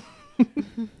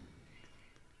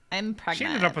 I'm pregnant. She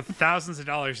ended up with thousands of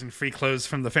dollars in free clothes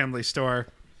from the family store.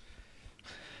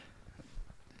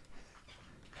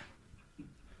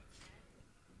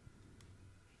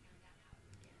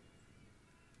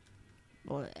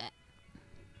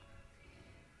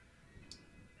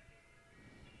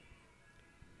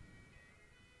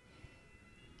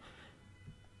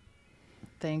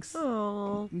 Thanks,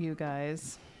 Oh. you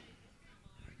guys.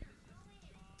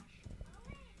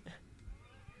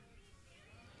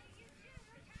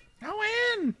 Go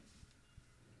in!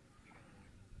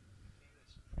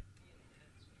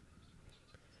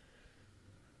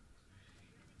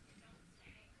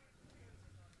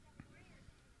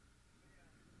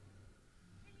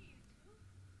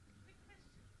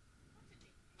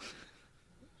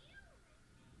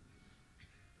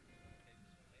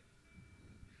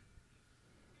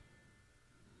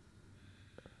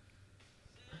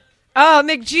 Oh,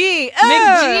 McG.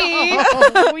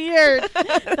 McG. Weird.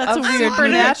 That's a Of weird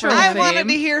Supernatural. I fame. wanted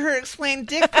to hear her explain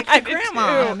dick pic to Yeah,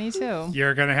 Grandma. me too.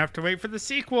 You're gonna have to wait for the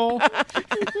sequel.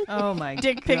 Oh my god.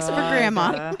 Dick pics for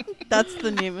grandma. That's the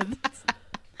name of this.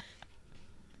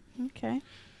 Okay.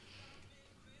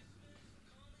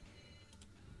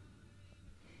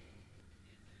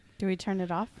 Do we turn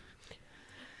it off?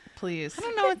 Please. I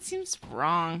don't know. It seems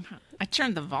wrong. I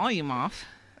turned the volume off.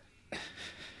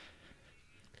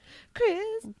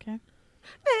 Chris. Okay.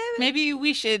 Maybe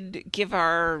we should give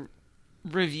our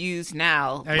reviews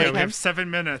now. Oh, yeah, Like, we have 7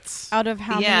 minutes. Out of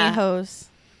how Yeah. many hoes?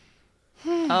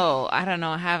 oh, I don't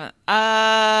know. I haven't.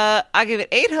 I'll give it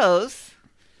 8 hoes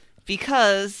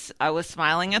because I was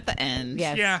smiling at the end.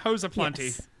 Yes. Yeah, hose aplenty.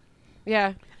 Yes.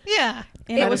 Yeah. Yeah.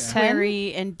 And It it was was 10?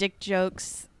 sweary and dick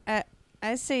jokes.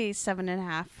 I say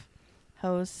 7.5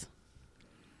 hoes.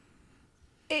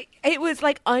 It was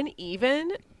like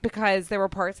uneven because there were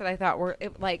parts that I thought were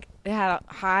like they had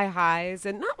high highs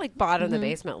and not like bottom of the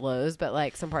basement lows, but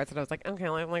like some parts that I was like, okay,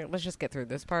 let's just get through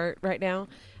this part right now.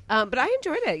 But I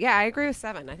enjoyed it. Yeah, I agree with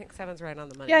 7. I think 7's right on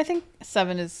the money. Yeah, I think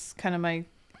 7 is kind of my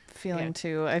feeling Yeah.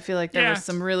 too. I feel like there Yeah. were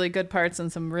some really good parts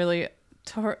and some really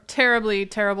terribly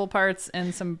terrible parts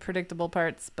and some predictable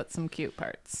parts, but some cute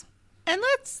parts. And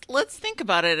let's think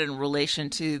about it in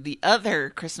relation to the other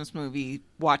Christmas movie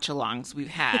watch-alongs we've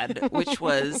had, which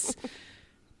was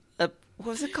what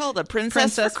was it called? A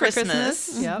Princess for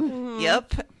Christmas. Yep.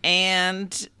 Yep,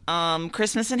 and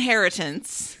Christmas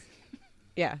Inheritance.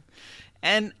 Yeah.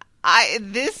 And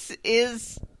this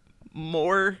is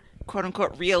more quote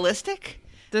unquote realistic.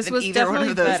 This than was either one definitely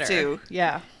of those better. two.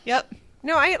 Yeah. Yep.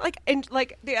 No, I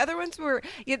like the other ones were.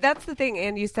 Yeah, that's the thing.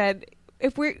 And you said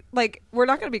if we're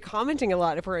not going to be commenting a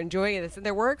lot if we're enjoying this. And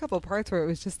there were a couple parts where it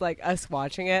was just like us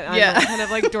watching it. And Yeah. I'm kind of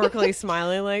like dorkily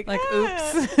smiling, like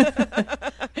Oops.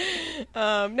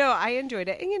 No, I enjoyed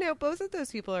it. And both of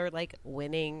those people are like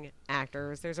winning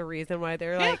actors. There's a reason why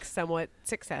they're like somewhat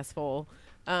successful.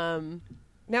 No,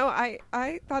 I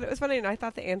thought it was funny, and I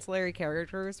thought the ancillary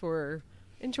characters were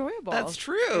enjoyable. That's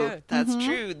true. Yeah. That's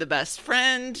true. The best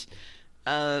friend,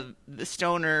 the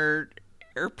stoner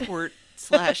airport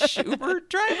 / Uber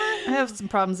driver. I have some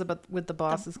problems with the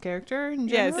boss's character in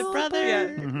Yes. general. The brother.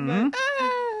 Yeah.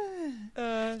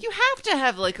 You have to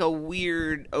have like a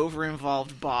weird,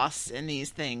 over-involved boss in these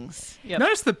things. Yep.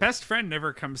 Notice the best friend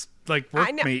never comes, like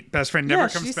I know. workmate best friend never Yeah,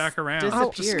 comes she's back around.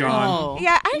 disappeared. Just gone.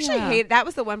 Yeah, I actually Yeah. hate that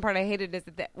was the one part I hated is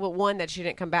that one that she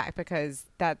didn't come back because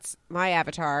that's my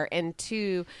avatar, and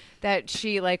 2 that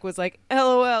she was like,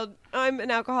 LOL, I'm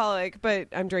an alcoholic, but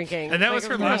I'm drinking. And that was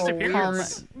her last No,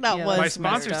 appearance. That Yeah. was My messed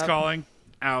sponsor's up. calling.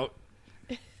 Out.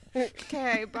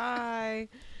 Okay, bye.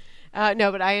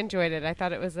 No, but I enjoyed it. I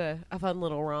thought it was a fun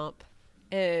little romp.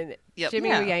 And Yep. Jimmy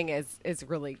Yeah. Yang is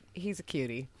really, he's a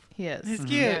cutie. He is. He's cute.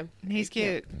 Yeah. He's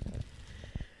cute.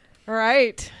 All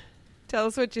right. Tell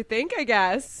us what you think, I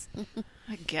guess.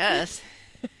 I guess.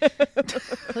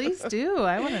 Please do.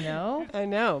 I want to know. I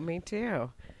know, me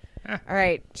too. Yeah. All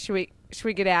right. Should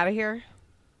we get out of here?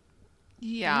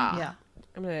 Yeah. Yeah.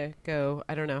 I'm going to go,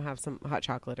 I don't know, have some hot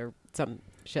chocolate or some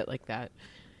shit like that.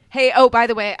 Hey, oh, by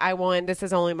the way, I won. This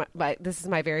is only this is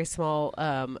my very small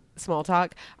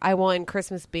talk. I won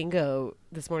Christmas bingo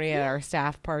this morning at our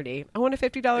staff party. I won a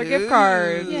 $50 gift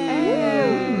card.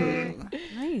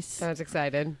 nice. I was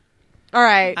excited. All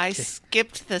right. I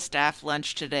skipped the staff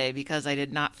lunch today because I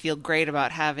did not feel great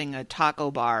about having a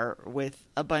taco bar with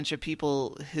a bunch of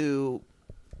people who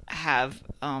have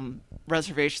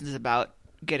reservations about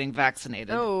getting vaccinated.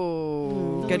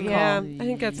 Oh, Good yeah, call. I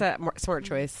think that's a smart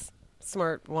choice.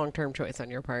 Smart long-term choice on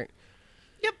your part.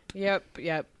 Yep.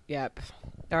 Yep.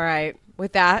 All right.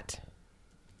 With that,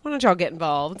 why don't y'all get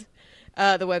involved?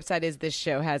 The website is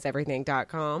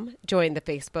thisshowhaseverything.com. Join the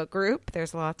Facebook group.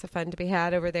 There's lots of fun to be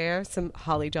had over there. Some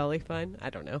holly jolly fun. I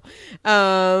don't know.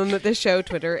 The show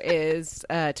Twitter is,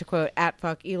 to quote,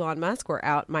 @fuck Elon Musk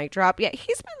or @mic drop. Yeah,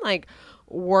 he's been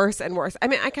worse and worse. I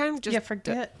mean, I kind of just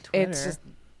forget Twitter. It's just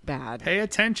bad. Pay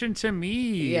attention to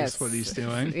me. Yes. Is what he's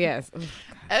doing. Yes.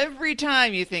 Every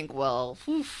time you think, well,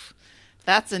 oof,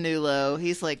 that's a new low.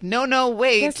 He's like, no,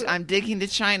 wait, Yes. I'm digging to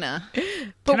China.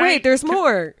 But Can wait, I- there's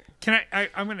more. Can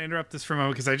I'm going to interrupt this for a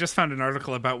moment because I just found an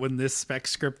article about when this spec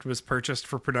script was purchased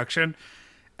for production.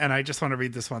 And I just want to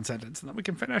read this one sentence and then we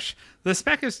can finish. The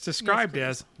spec is described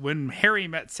as when Harry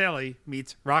Met Sally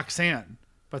meets Roxanne,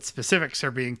 but specifics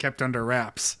are being kept under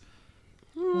wraps.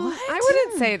 I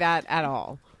wouldn't say that at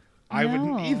all. I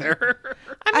wouldn't either.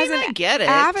 I mean, I get it.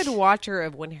 Avid watcher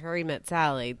of When Harry Met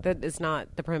Sally, that is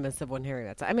not the premise of When Harry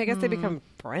Met Sally. I mean, I guess they become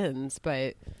friends,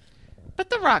 but But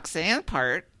the Roxanne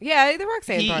part, Yeah, the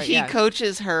Roxanne part. he Yeah.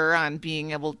 coaches her on being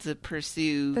able to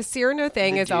pursue. The Cyrano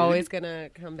thing The is dude. always going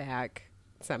to come back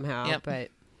somehow. Yep. But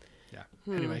Yeah.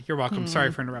 Anyway, you're welcome.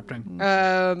 Sorry for interrupting.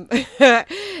 email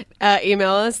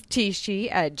us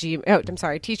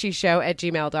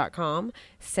tishishow@gmail.com.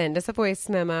 Send us a voice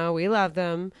memo. We love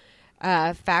them.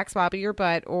 Fax Bobby your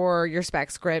butt or your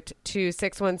spec script to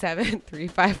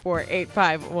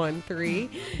 617-354-8513.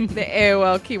 The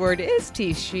AOL keyword is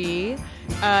Tishi.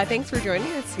 Thanks for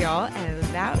joining us, y'all. And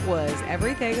that was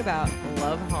everything about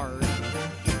Love Hard.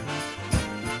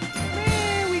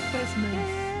 Merry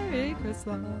Christmas. Merry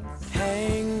Christmas.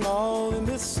 Hang all the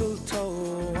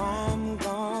mistletoe, I'm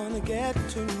gonna get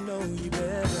to know you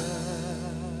better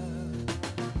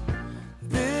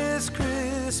this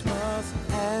Christmas.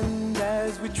 And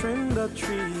as we trim the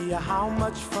tree, how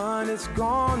much fun it's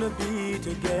gonna be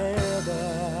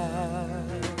together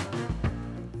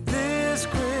this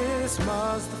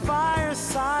Christmas. The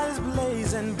fireside is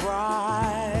blazing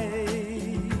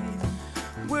bright,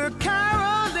 we're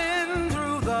caroling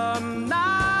through the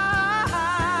night,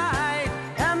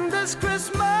 and this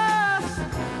Christmas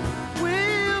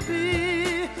will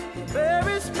be a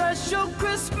very special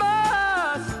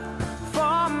Christmas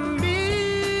for me.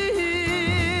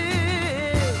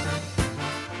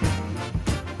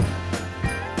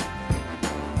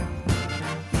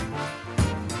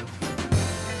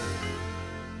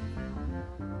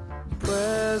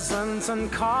 Presents and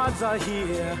cards are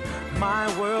here, my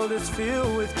world is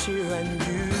filled with cheer and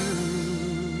you.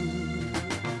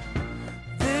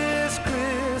 This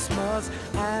Christmas,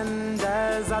 and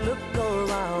as I look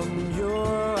around,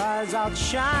 your eyes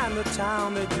outshine the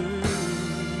town they do.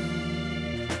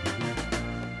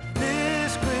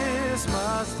 This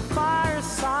Christmas, the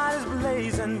fireside is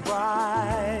blazing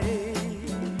bright,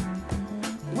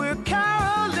 we're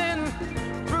caroling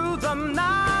through the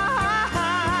night,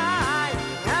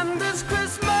 and this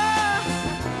Christmas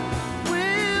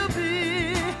will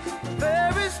be a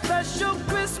very special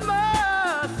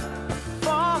Christmas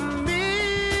for me,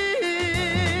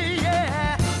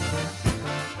 yeah.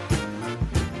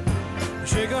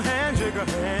 Shake a hand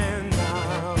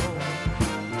now.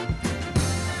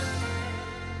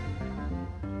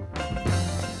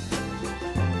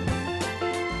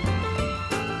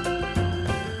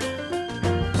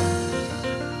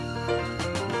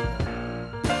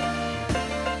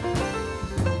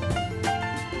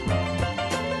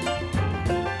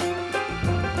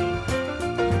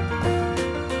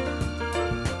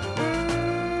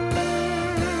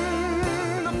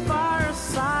 The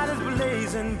fireside is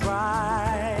blazing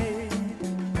bright,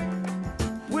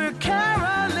 we're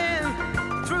caroling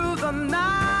through the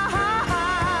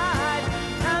night,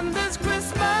 and this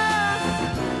Christmas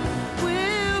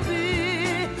will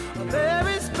be a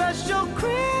very special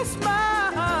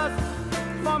Christmas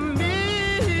for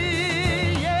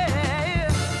me, yeah.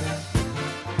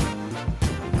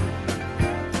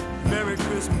 Merry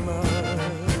Christmas.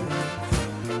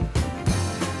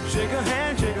 Shake a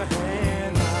hand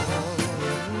now.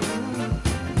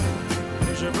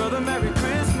 Wish your brother Merry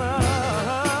Christmas.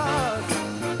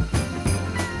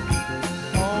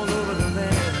 All over the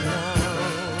land now.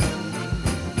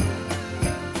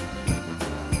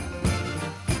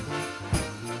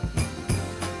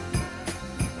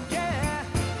 Yeah.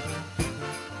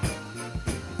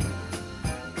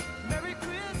 Merry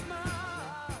Christmas.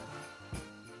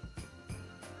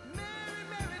 Merry,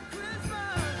 Merry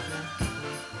Christmas.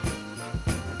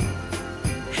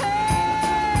 Hey,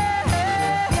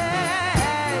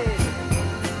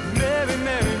 Merry,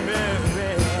 Merry,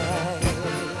 Merry.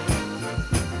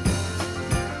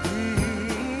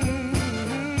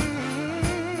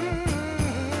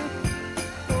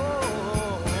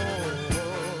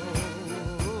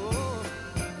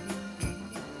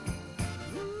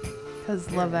 Because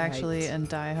Love Actually and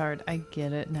Die Hard, I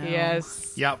get it now.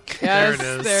 Yes. Yep. Yes, There it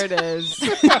is. there it is.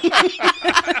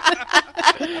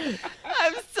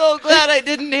 I'm so glad I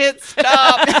didn't hit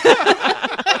stop.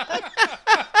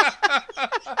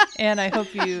 And I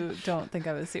hope you don't think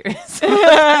I was serious.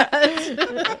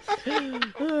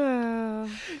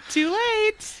 Too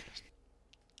late.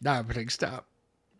 Now I'm hitting stop.